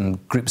 it's certain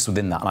groups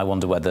within that, and I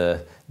wonder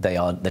whether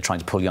they're trying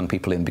to pull young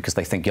people in because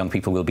they think young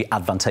people will be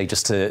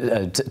advantageous to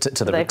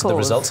the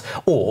results.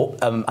 Or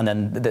and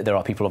then there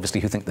are people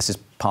obviously who think this is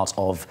part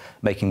of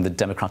making the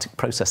democratic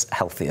process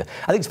healthier.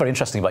 I think it's very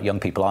interesting about young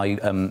people. I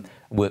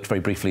worked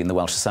very briefly in the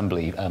Welsh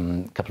Assembly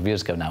a couple of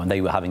years ago now, and they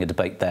were having a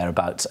debate there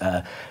about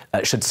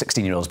should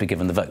 16-year-olds be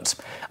given the vote.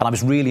 And I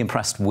was really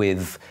impressed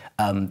with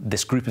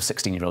this group of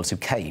 16-year-olds who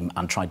came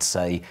and tried to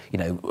say, you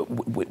know,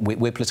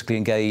 we're politically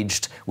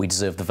engaged, we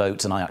deserve the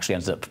vote, and I actually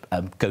ended up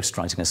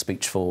ghostwriting a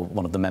speech for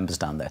one of the members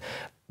down there.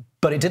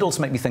 But it did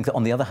also make me think that,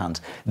 on the other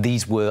hand,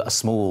 these were a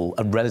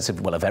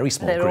very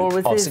small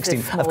group of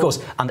 16, of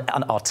course, and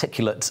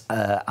articulate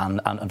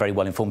and very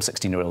well-informed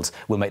 16-year-olds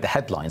will make the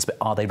headlines, but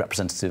are they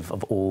representative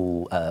of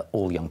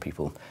all young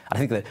people? And I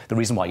think that the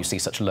reason why you see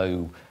such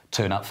low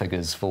turnout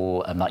figures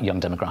for that young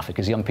demographic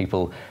is young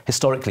people,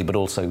 historically, but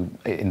also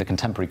in the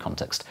contemporary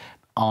context,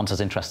 aren't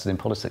as interested in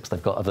politics.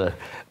 They've got other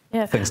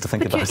things to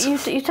think about.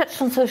 You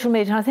touched on social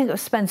media, and I think it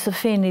was Spencer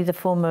Feeney, the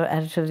former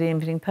editor of the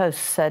Evening Post,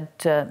 said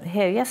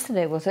here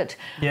yesterday, was it?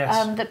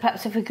 Yes. That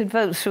perhaps if we could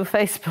vote through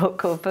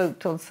Facebook or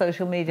vote on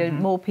social media,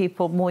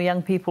 more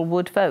young people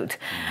would vote.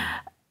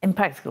 In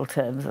practical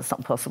terms, that's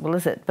not possible,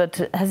 is it?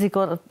 But has he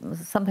got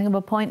something of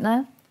a point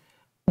there?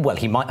 Well,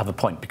 he might have a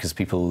point because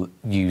people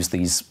use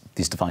these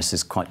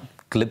devices quite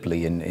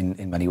glibly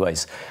in many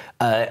ways.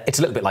 It's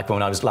a little bit like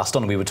when I was last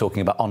on and we were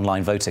talking about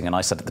online voting, and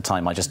I said at the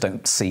time I just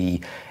don't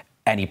see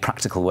any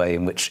practical way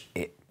in which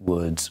it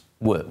would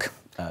work.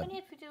 And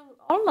yet we do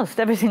almost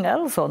everything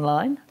else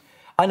online.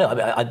 I know.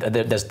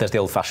 There's the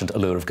old-fashioned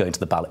allure of going to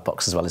the ballot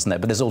box as well, isn't there?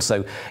 But there's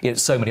also, you know,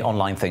 so many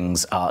online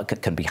things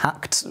can be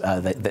hacked.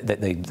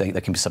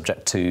 They can be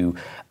subject to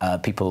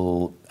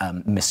people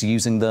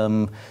misusing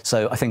them.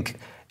 So I think,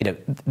 you know,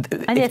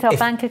 and yet our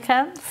bank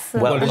accounts.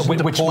 Isn't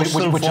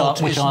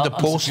the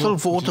postal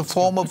vote a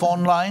form of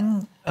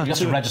online? You have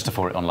to register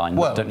for it online,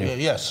 don't you?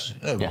 Yes.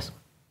 Yes.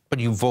 But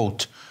you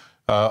vote.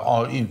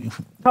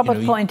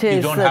 Point is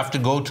you don't have to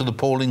go to the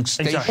polling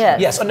station.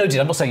 Exactly. Yes, I'm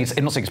not saying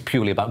it's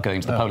purely about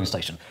going to the polling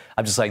station.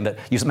 I'm just saying that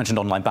you mentioned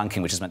online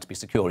banking, which is meant to be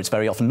secure. It's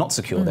very often not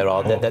secure.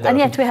 And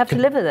yet we have to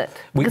live with it,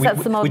 because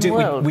that's the modern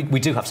world. We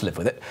do have to live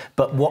with it.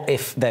 But what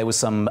if there was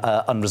some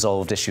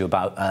unresolved issue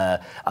about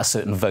a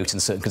certain vote in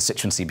a certain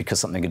constituency because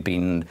something had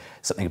been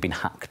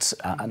hacked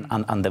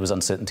and there was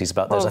uncertainties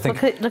about those? Well, I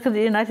think look at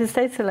the United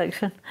States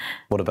election.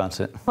 What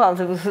about it? Well,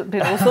 there was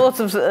been all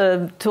sorts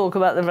of talk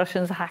about the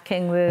Russians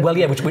hacking the. Well,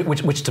 yeah,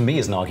 which to me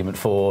is an argument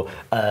for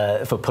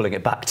pulling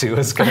it back to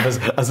as kind of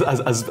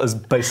as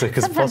basic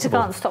as possible. Sometimes you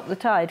can't stop the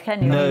tide,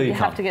 can you? No, you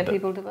have to get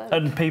people to vote.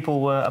 And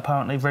people were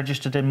apparently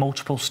registered in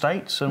multiple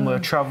states and were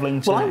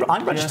travelling to. Well,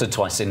 I'm registered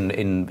twice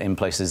in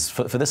places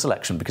for this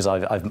election because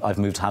I've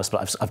moved house,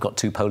 but I've got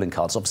 2 polling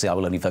cards. Obviously, I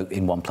will only vote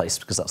in one place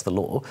because that's the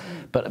law.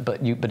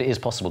 But it is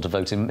possible to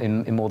vote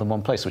in more than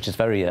one place, which is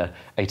very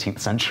 18th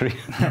century.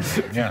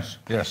 Yes.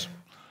 Yes.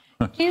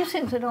 Do you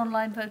think that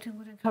online voting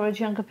would encourage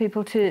younger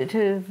people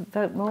to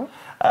vote more?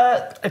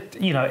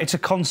 You know, it's a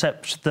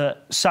concept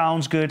that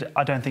sounds good.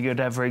 I don't think it would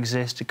ever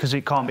exist because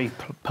it can't be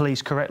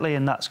policed correctly,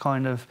 and that's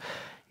kind of,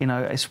 you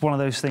know, it's one of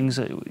those things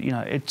that, you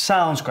know, it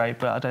sounds great,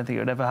 but I don't think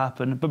it would ever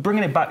happen. But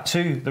bringing it back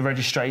to the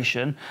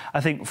registration,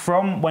 I think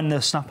from when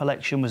the snap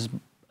election was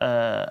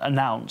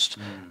announced,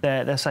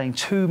 they're saying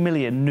 2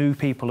 million new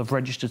people have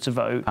registered to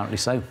vote. Apparently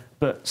so.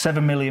 But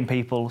 7 million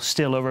people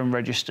still are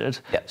unregistered.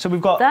 Yep. So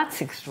we've got...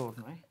 That's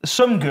extraordinary.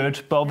 Some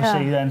good, but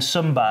obviously then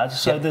some bad.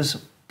 So there's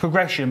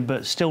progression,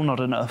 but still not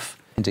enough.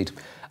 Indeed.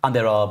 And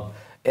there are,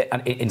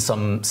 in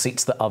some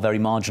seats that are very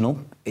marginal,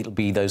 it'll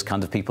be those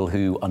kind of people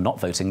who are not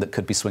voting that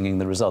could be swinging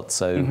the results.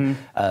 So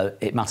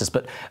it matters.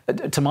 But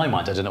to my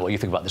mind, I don't know what you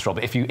think about this,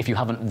 Robert, if you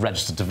haven't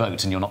registered to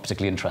vote and you're not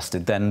particularly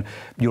interested, then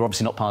you're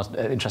obviously not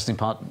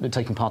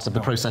taking part of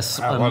the process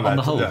on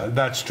the whole.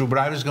 That's true. But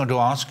I was going to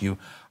ask you,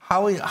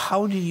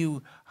 how do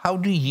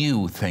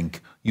you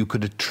think you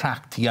could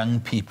attract young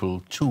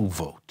people to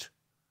vote?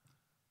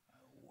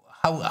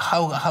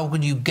 How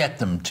can you get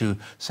them to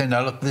say,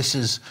 now look, this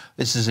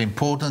is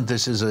important,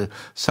 this is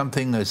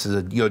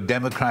your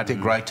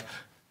democratic right,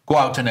 go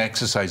out and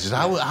exercise it.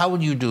 How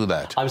would you do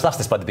that? I was asked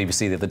this by the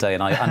BBC the other day,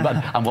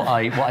 and what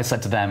I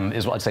said to them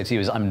is what I'd say to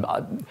you is, I'm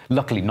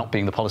luckily not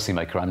being the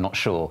policymaker, I'm not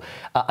sure.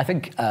 I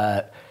think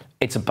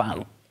it's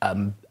about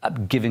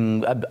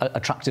giving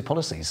attractive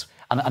policies.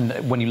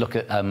 And when you look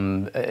at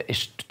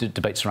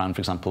debates around, for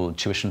example,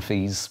 tuition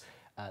fees,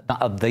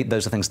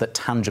 those are things that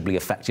tangibly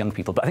affect young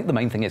people. But I think the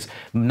main thing is,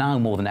 now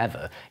more than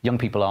ever, young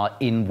people are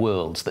in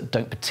worlds that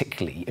don't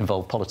particularly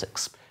involve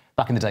politics.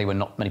 Back in the day when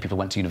not many people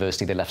went to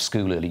university, they left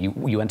school early,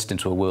 you entered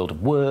into a world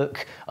of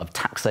work, of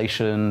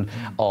taxation,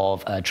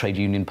 of trade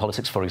union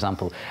politics, for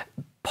example.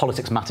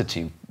 Politics mattered to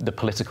you, the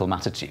political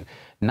mattered to you.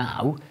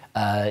 Now,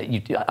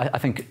 I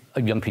think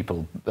young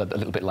people, a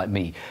little bit like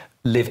me,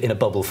 live in a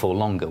bubble for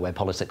longer, where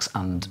politics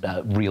and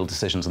real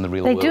decisions in the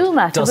real world do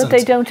matter, but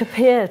they don't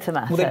appear to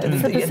matter. Well,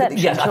 it's a perception,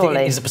 yeah, I surely.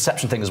 think it's a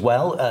perception thing as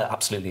well,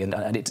 absolutely.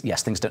 And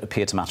yes, things don't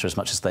appear to matter as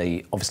much as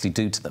they obviously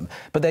do to them.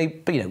 But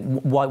you know,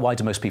 why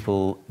do most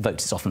people vote?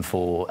 It's often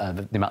for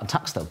the amount of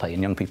tax they'll pay,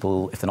 and young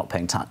people, if they're not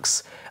paying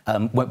tax,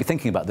 won't be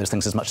thinking about those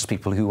things as much as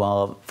people who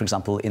are, for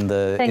example, in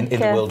the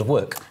world of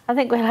work. I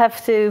think we'll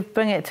have to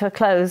bring it to a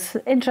close.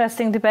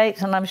 Interesting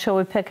debate, and I'm sure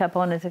we'll pick up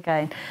on it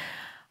again.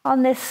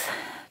 On this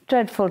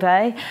dreadful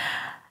day,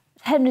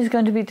 Henry's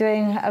going to be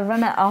doing a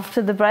runner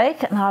after the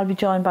break, and I'll be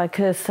joined by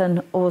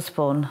Kirsten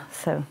Osborn.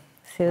 So,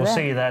 see you then. We'll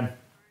see you then.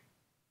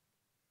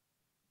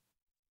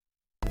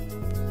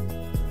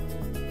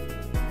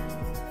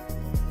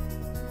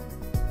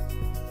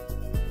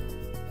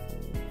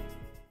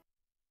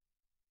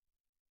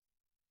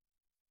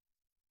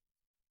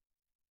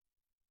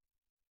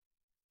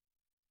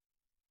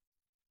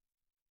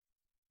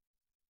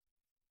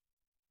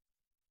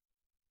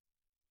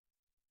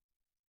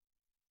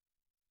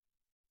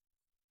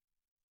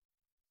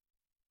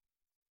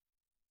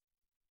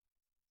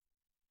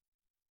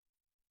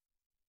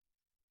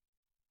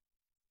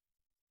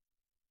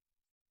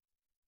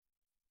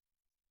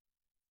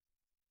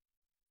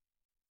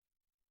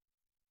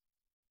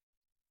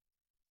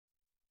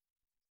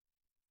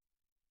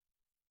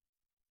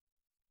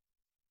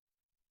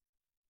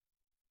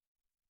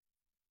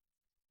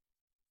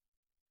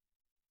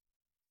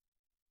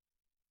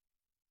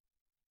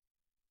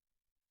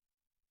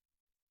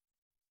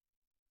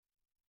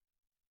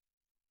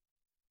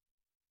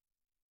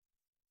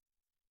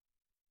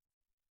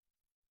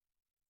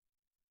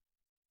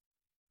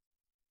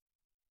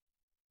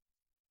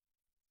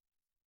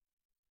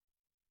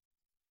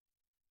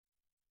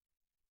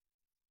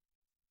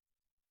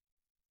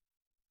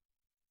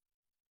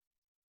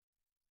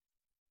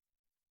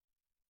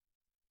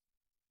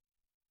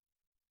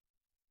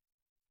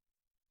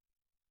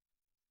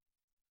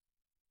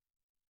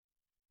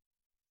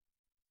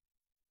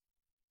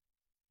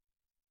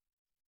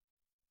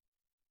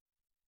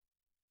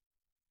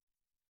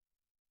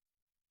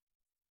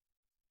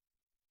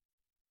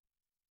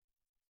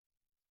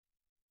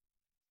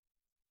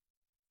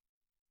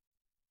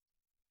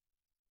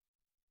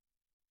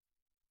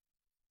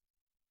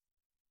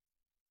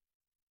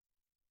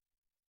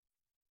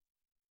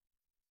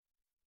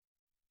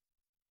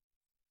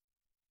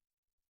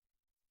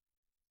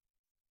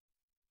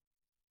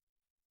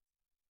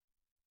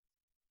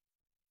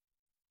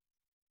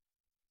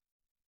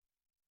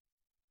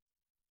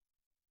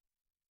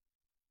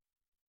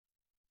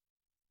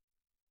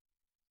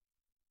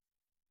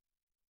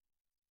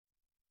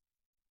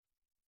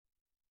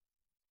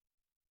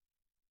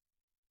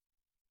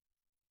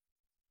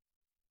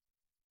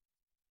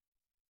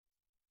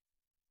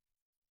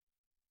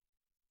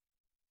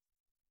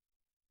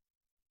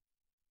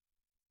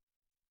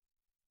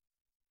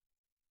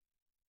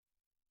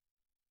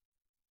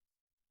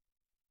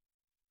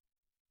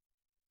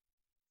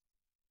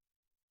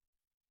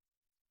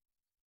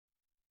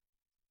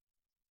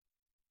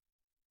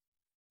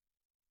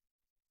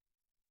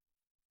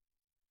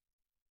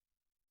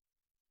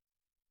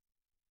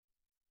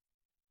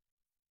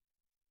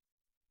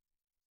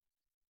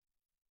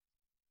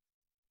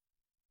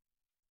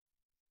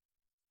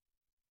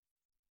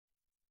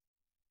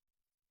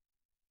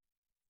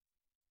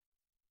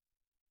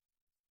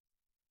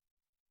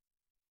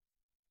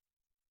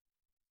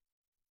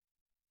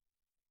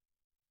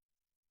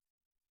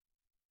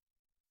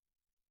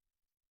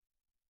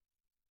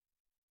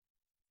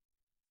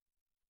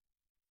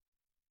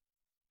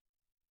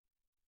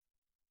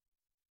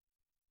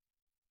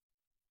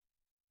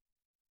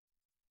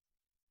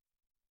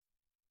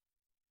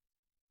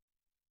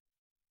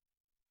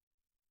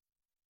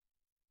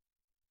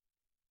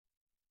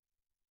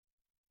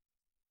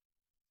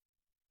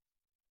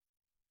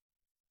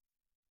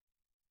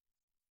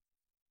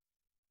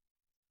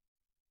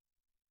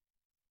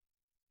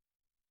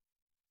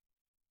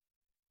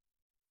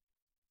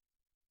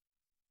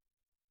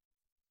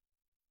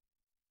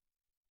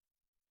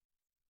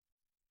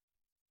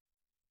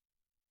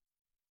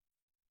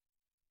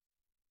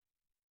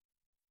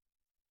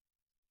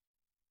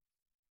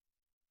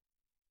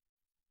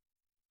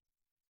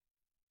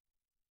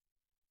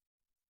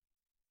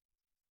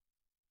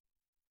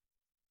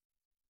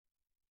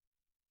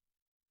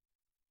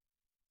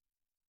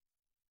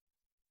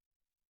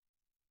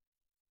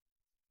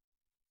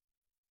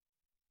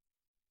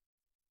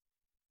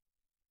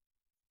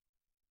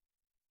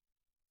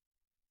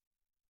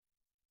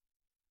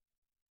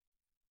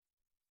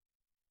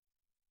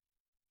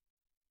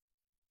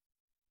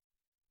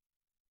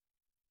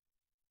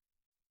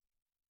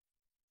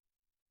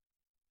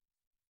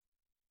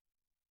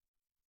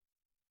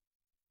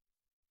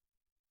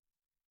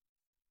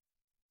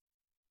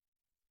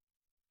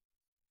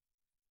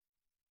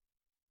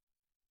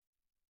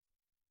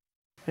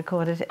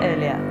 Recorded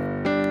earlier.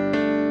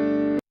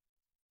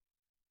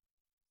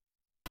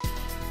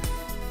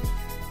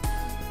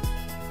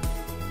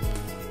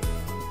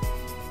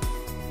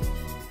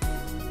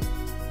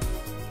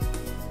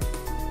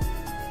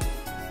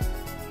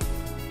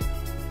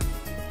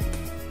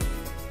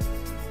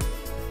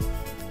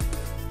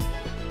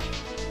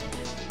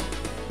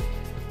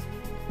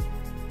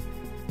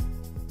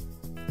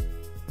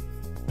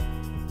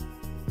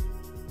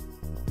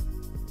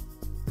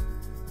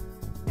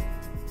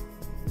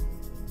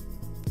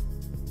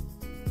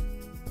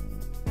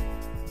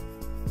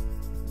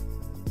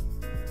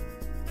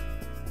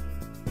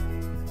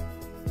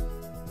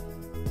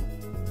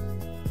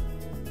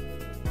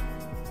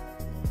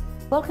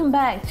 Welcome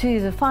back to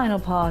the final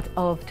part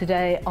of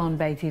Today on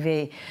Bay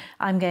TV.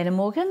 I'm Gaynor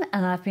Morgan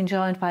and I've been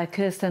joined by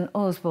Kirsten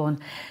Osborn.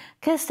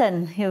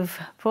 Kirsten, you've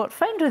brought a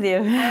friend with you.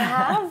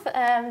 I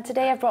have.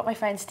 Today I've brought my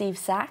friend Steve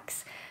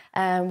Sachs.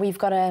 We've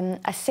got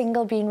a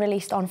single being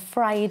released on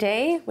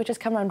Friday, which has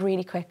come around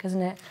really quick,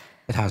 hasn't it?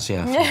 It has,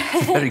 yeah.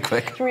 Very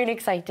quick. It's really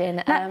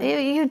exciting. Now,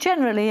 you're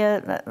generally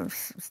a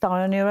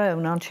star on your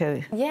own, aren't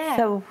you? Yeah.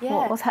 So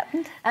yeah. What's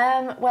happened?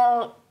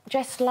 Well,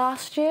 just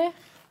last year,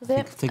 was it?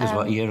 I think it was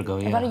about a year ago,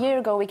 yeah. About a year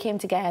ago we came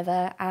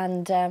together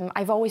and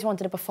I've always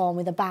wanted to perform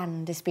with a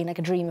band. It's been like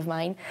a dream of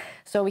mine.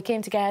 So we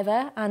came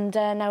together and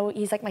now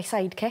he's like my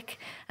sidekick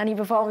and he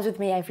performs with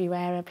me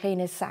everywhere playing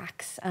his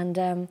sax.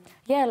 And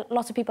yeah,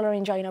 lots of people are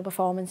enjoying our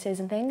performances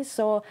and things.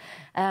 So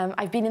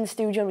I've been in the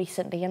studio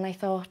recently and I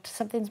thought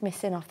something's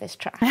missing off this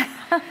track.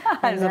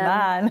 I was a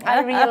man.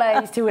 I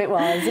realised who it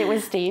was. It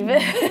was Steve.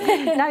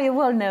 Now you're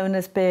well known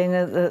as being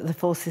the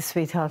Forces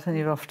sweetheart and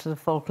you're off to the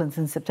Falklands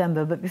in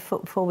September. But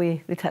before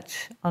we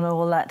touch on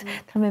all that,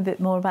 tell me a bit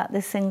more about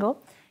this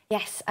single.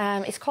 Yes,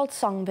 it's called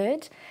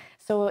Songbird.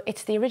 So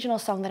it's the original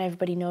song that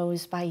everybody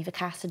knows by Eva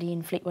Cassidy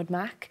and Fleetwood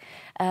Mac.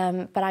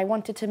 But I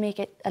wanted to make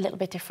it a little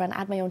bit different,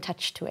 add my own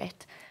touch to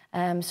it.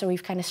 So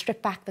we've kind of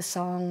stripped back the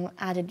song,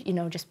 added, you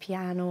know, just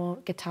piano,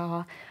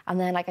 guitar, and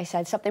then, like I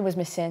said, something was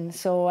missing.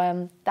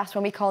 So that's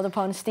when we called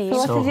upon Steve. So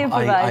what did you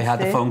provide, I had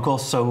Steve? the phone call,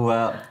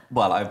 so,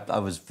 well, I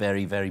was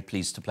very, very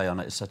pleased to play on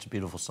it. It's such a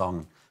beautiful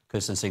song.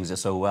 Kirsten sings it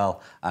so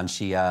well, and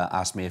she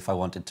asked me if I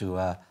wanted to,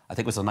 I think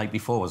it was the night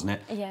before, wasn't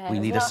it? Yeah, We it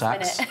was Need a last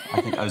Sax. minute.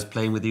 I think I was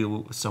playing with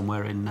you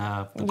somewhere in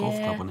the golf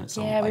club, wasn't it?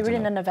 So, yeah, we I were don't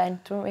in know. an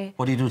event, weren't we?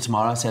 What are you doing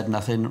tomorrow? I said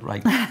nothing.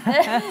 Right,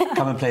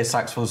 come and play a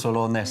saxophone solo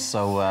on this.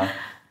 So,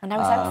 And now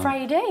it's out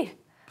Friday.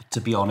 to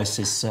be honest,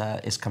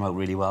 it's come out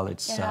really well.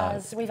 It's It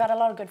has. We've had a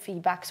lot of good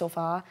feedback so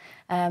far.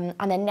 And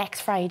then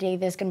next Friday,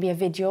 there's going to be a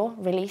video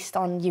released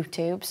on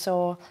YouTube.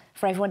 So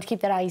for everyone to keep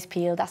their eyes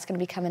peeled, that's going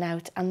to be coming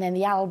out. And then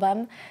the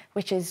album,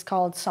 which is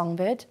called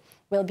Songbird,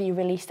 will be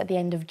released at the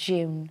end of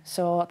June.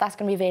 So that's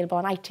going to be available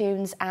on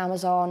iTunes,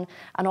 Amazon,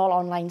 and all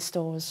online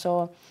stores.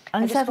 So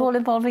And is that all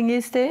involving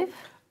you, Steve?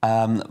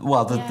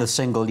 Well, the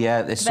single, yeah,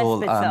 it's Best all.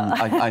 bits are.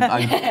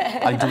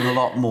 I'm doing a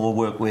lot more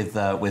work with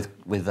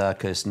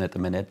Kirsten at the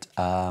minute,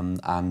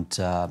 and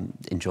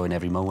enjoying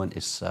every moment.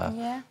 It's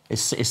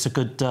a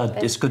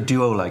good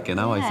duo, like, you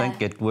know. I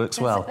think it works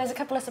well. There's a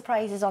couple of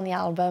surprises on the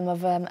album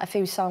of a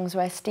few songs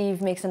where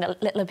Steve makes a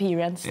little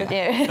appearance. Yeah.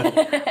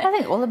 I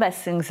think all the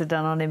best things are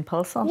done on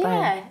impulse, aren't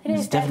Yeah, it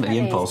is It's definitely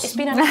impulse. It's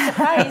been a nice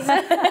surprise.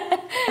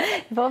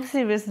 they? You've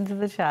obviously risen to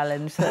the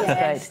challenge, so that's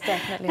Yes, great.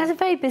 definitely. It's a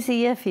very busy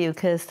year for you,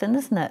 Kirsten,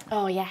 isn't it?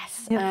 Oh,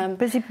 yes. You're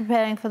busy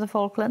preparing for the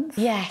Falklands?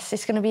 Yes,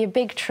 it's going to be a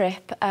big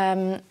trip,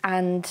 and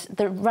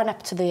the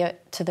run-up to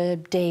the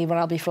day when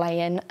I'll be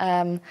flying,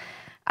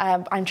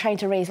 I'm trying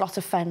to raise lots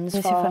of funds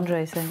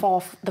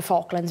for the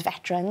Falklands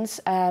veterans,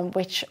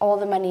 which all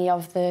the money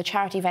of the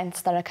charity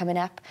events that are coming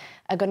up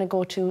are going to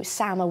go to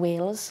Sama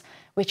Wales,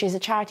 which is a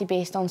charity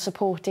based on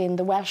supporting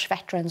the Welsh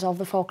veterans of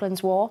the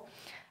Falklands War.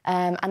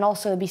 And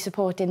also be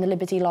supporting the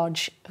Liberty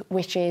Lodge,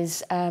 which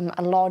is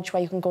a lodge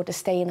where you can go to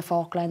stay in the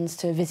Falklands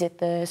to visit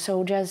the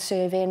soldiers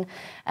serving,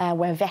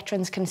 where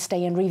veterans can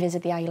stay and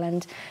revisit the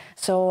island.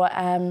 So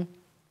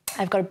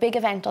I've got a big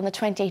event on the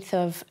 28th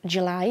of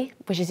July,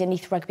 which is in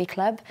Neath Rugby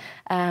Club.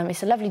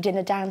 It's a lovely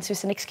dinner dance, so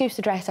it's an excuse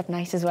to dress up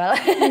nice as well.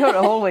 You're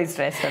always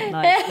dressed up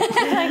nice.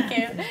 Thank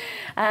you.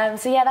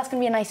 So yeah, that's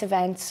going to be a nice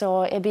event,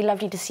 so it'll be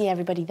lovely to see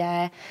everybody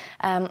there.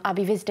 I'll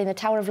be visiting the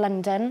Tower of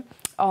London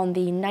on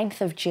the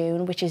 9th of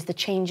June, which is the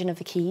changing of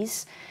the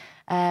keys.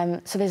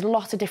 So there's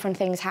lots of different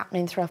things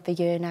happening throughout the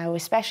year now,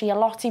 especially a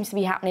lot seems to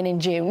be happening in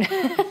June.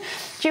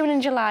 June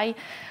and July.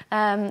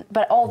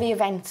 But all the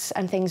events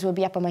and things will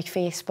be up on my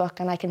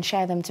Facebook and I can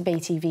share them to Bay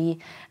TV.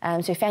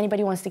 So if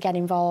anybody wants to get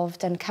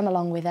involved and come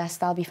along with us,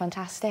 that'll be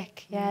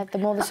fantastic. Yeah, the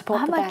more the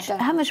support, the better.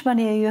 How much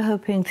money are you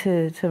hoping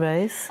to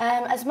raise?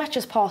 As much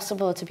as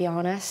possible, to be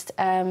honest.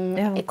 You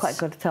haven't quite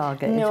got a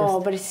target. No,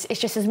 but it's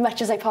just as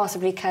much as I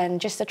possibly can,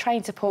 just to try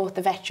and support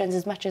the veterans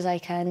as much as I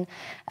can.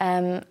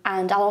 And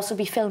I'll also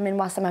be filming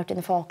whilst I'm out in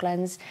the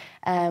Falklands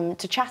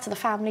to chat to the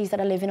families that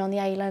are living on the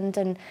island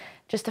and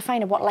just to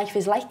find out what life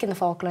is like in the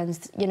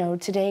Falklands, you know,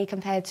 today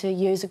compared to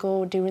years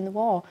ago during the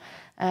war.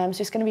 So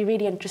it's going to be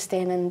really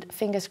interesting and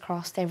fingers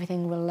crossed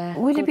everything will...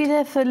 Will you be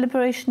there for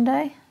Liberation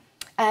Day?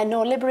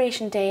 No,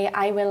 Liberation Day,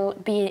 I will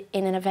be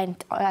in an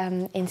event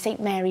in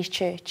St Mary's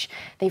Church.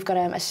 They've got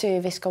a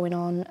service going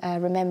on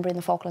remembering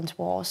the Falklands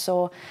War.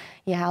 So,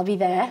 yeah, I'll be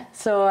there.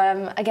 So,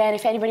 again,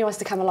 if anybody wants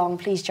to come along,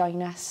 please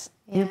join us.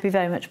 Yeah. You'll be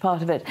very much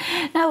part of it.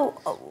 Now,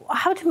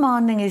 how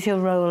demanding is your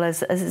role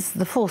as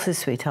the Forces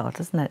sweetheart,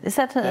 isn't it? Is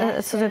that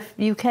a sort of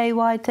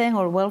UK-wide thing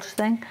or a Welsh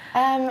thing?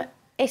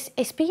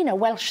 It's been a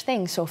Welsh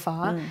thing so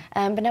far,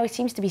 but now it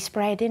seems to be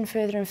spreading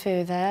further and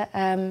further,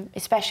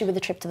 especially with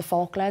the trip to the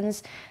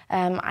Falklands.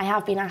 I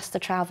have been asked to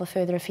travel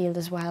further afield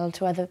as well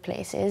to other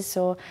places,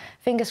 so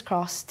fingers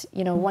crossed,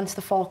 you know, once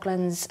the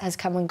Falklands has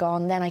come and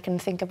gone, then I can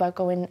think about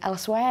going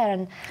elsewhere,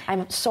 and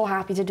I'm so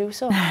happy to do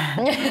so.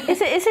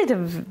 Is it a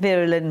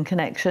Vera Lynn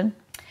connection?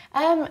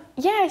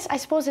 Yes, I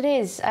suppose it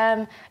is.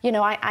 You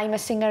know, I'm a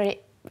singer,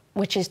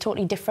 which is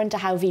totally different to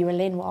how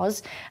Llewellyn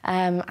was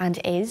and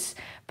is,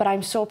 but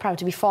I'm so proud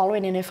to be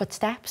following in her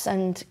footsteps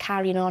and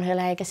carrying on her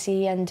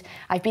legacy. And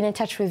I've been in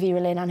touch with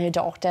Llewellyn and her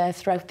daughter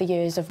throughout the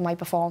years of my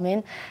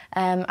performing,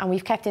 and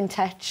we've kept in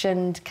touch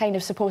and kind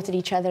of supported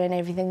each other in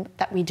everything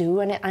that we do,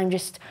 and I'm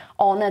just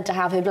honoured to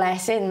have her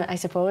blessing, I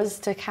suppose,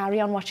 to carry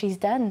on what she's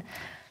done.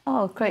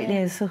 Oh, great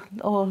news,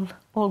 all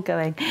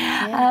going.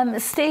 Yeah.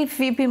 Steve,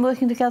 you've been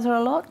working together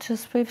a lot,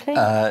 just briefly?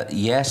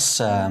 Yes,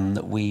 I'm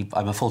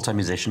a full-time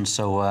musician,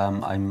 so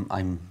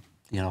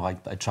you know, I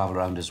travel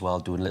around as well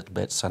doing little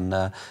bits, and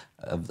I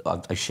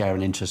share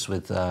an interest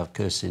with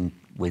Kirsten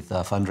with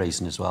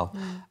fundraising as well.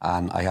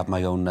 And I have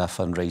my own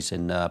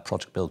fundraising,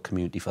 Project Build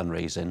community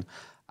fundraising,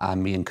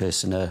 and me and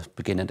Kirsten are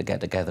beginning to get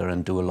together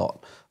and do a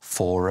lot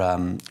for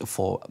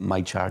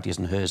my charities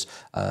and hers.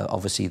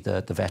 Obviously,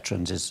 the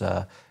Veterans is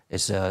a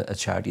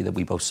charity that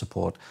we both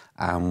support,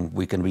 and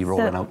we're going to be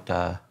rolling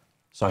out.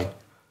 Sorry.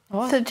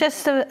 So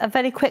just a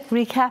very quick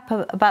recap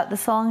about the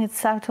song.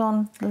 It's out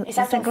on... It's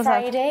out on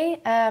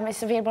Friday.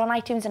 It's available on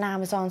iTunes and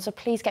Amazon, so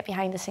please get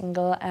behind the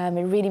single.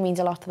 It really means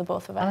a lot to the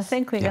both of us. I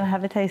think we're going to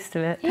have a taste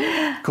of it.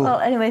 Cool. Well,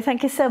 anyway,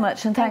 thank you so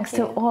much, and thanks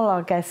to all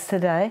our guests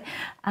today,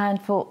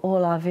 and for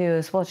all our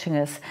viewers watching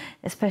us,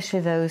 especially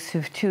those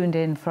who've tuned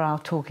in for our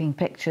Talking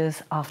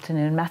Pictures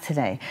afternoon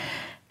matinee.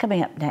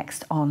 Coming up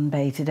next on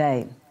Bay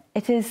Today,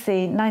 it is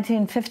the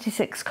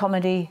 1956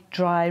 comedy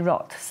Dry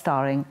Rot,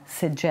 starring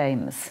Sid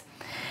James.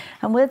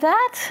 And with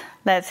that,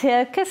 let's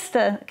hear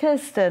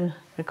Kirsten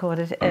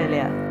recorded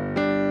earlier.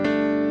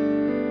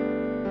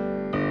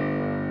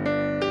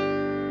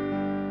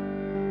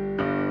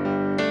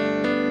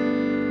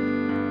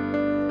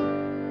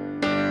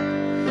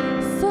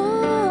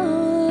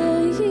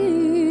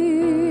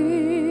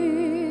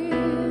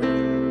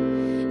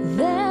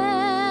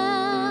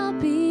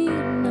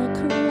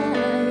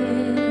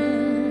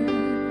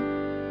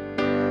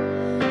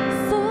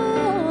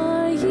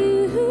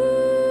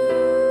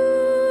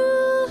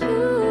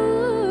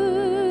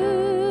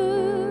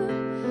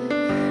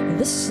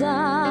 The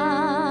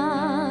sun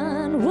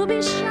will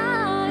be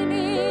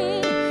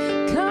shining,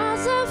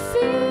 'cause I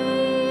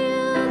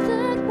feel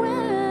that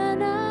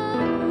when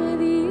I'm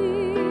with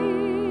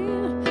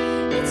you,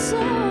 it's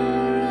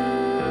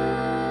alright.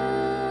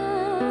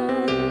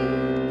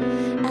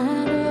 I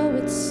know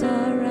it's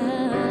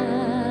alright.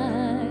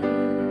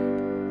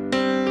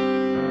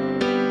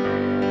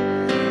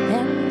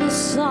 And the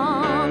songbirds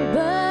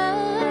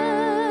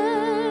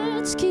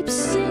keep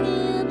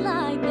singing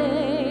like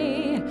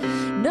they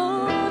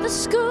know the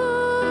score,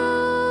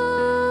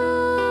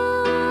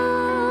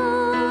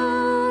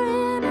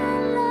 and I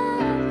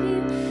love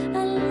you,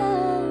 I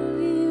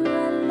love you,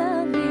 I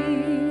love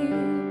you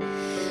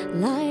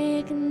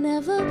like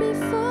never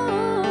before.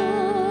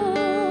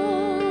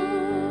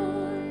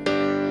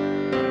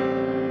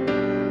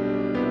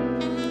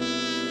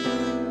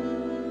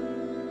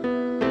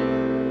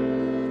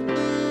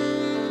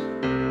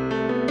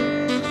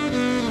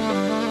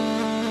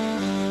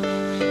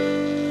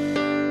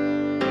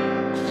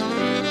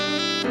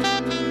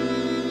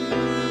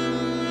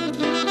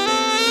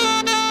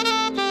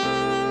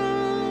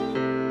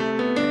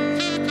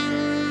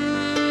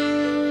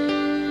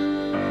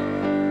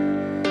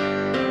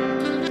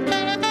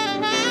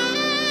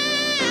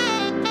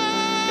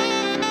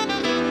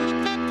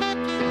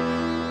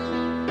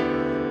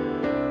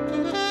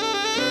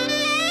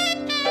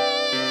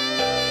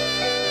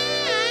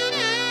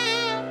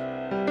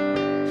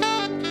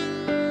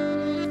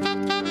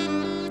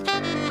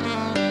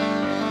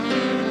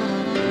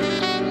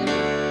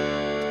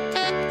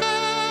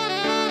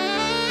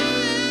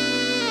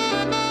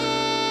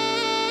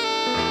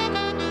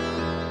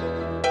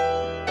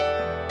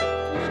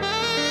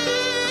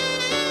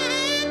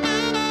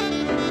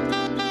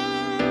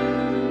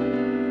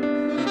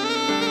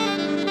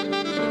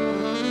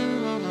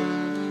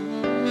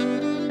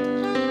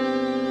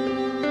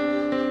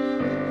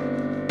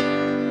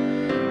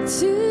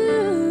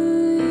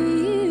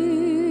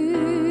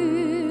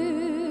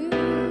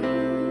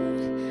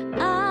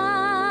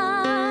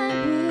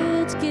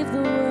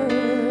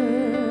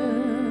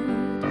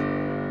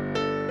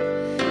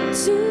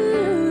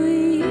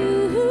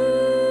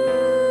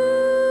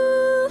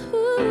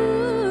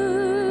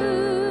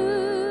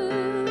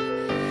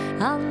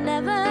 I'll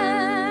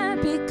never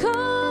be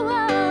cold,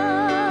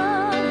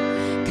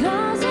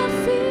 'cause I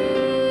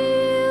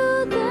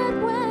feel that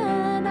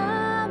when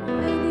I'm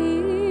with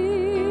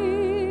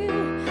you,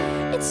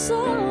 it's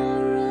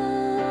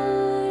alright.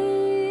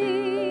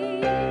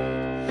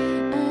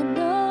 I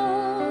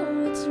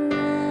know it's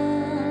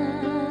right.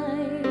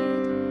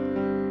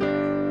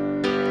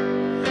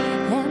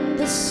 And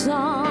the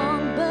songbirds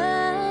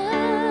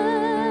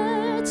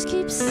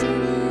keep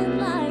singing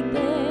like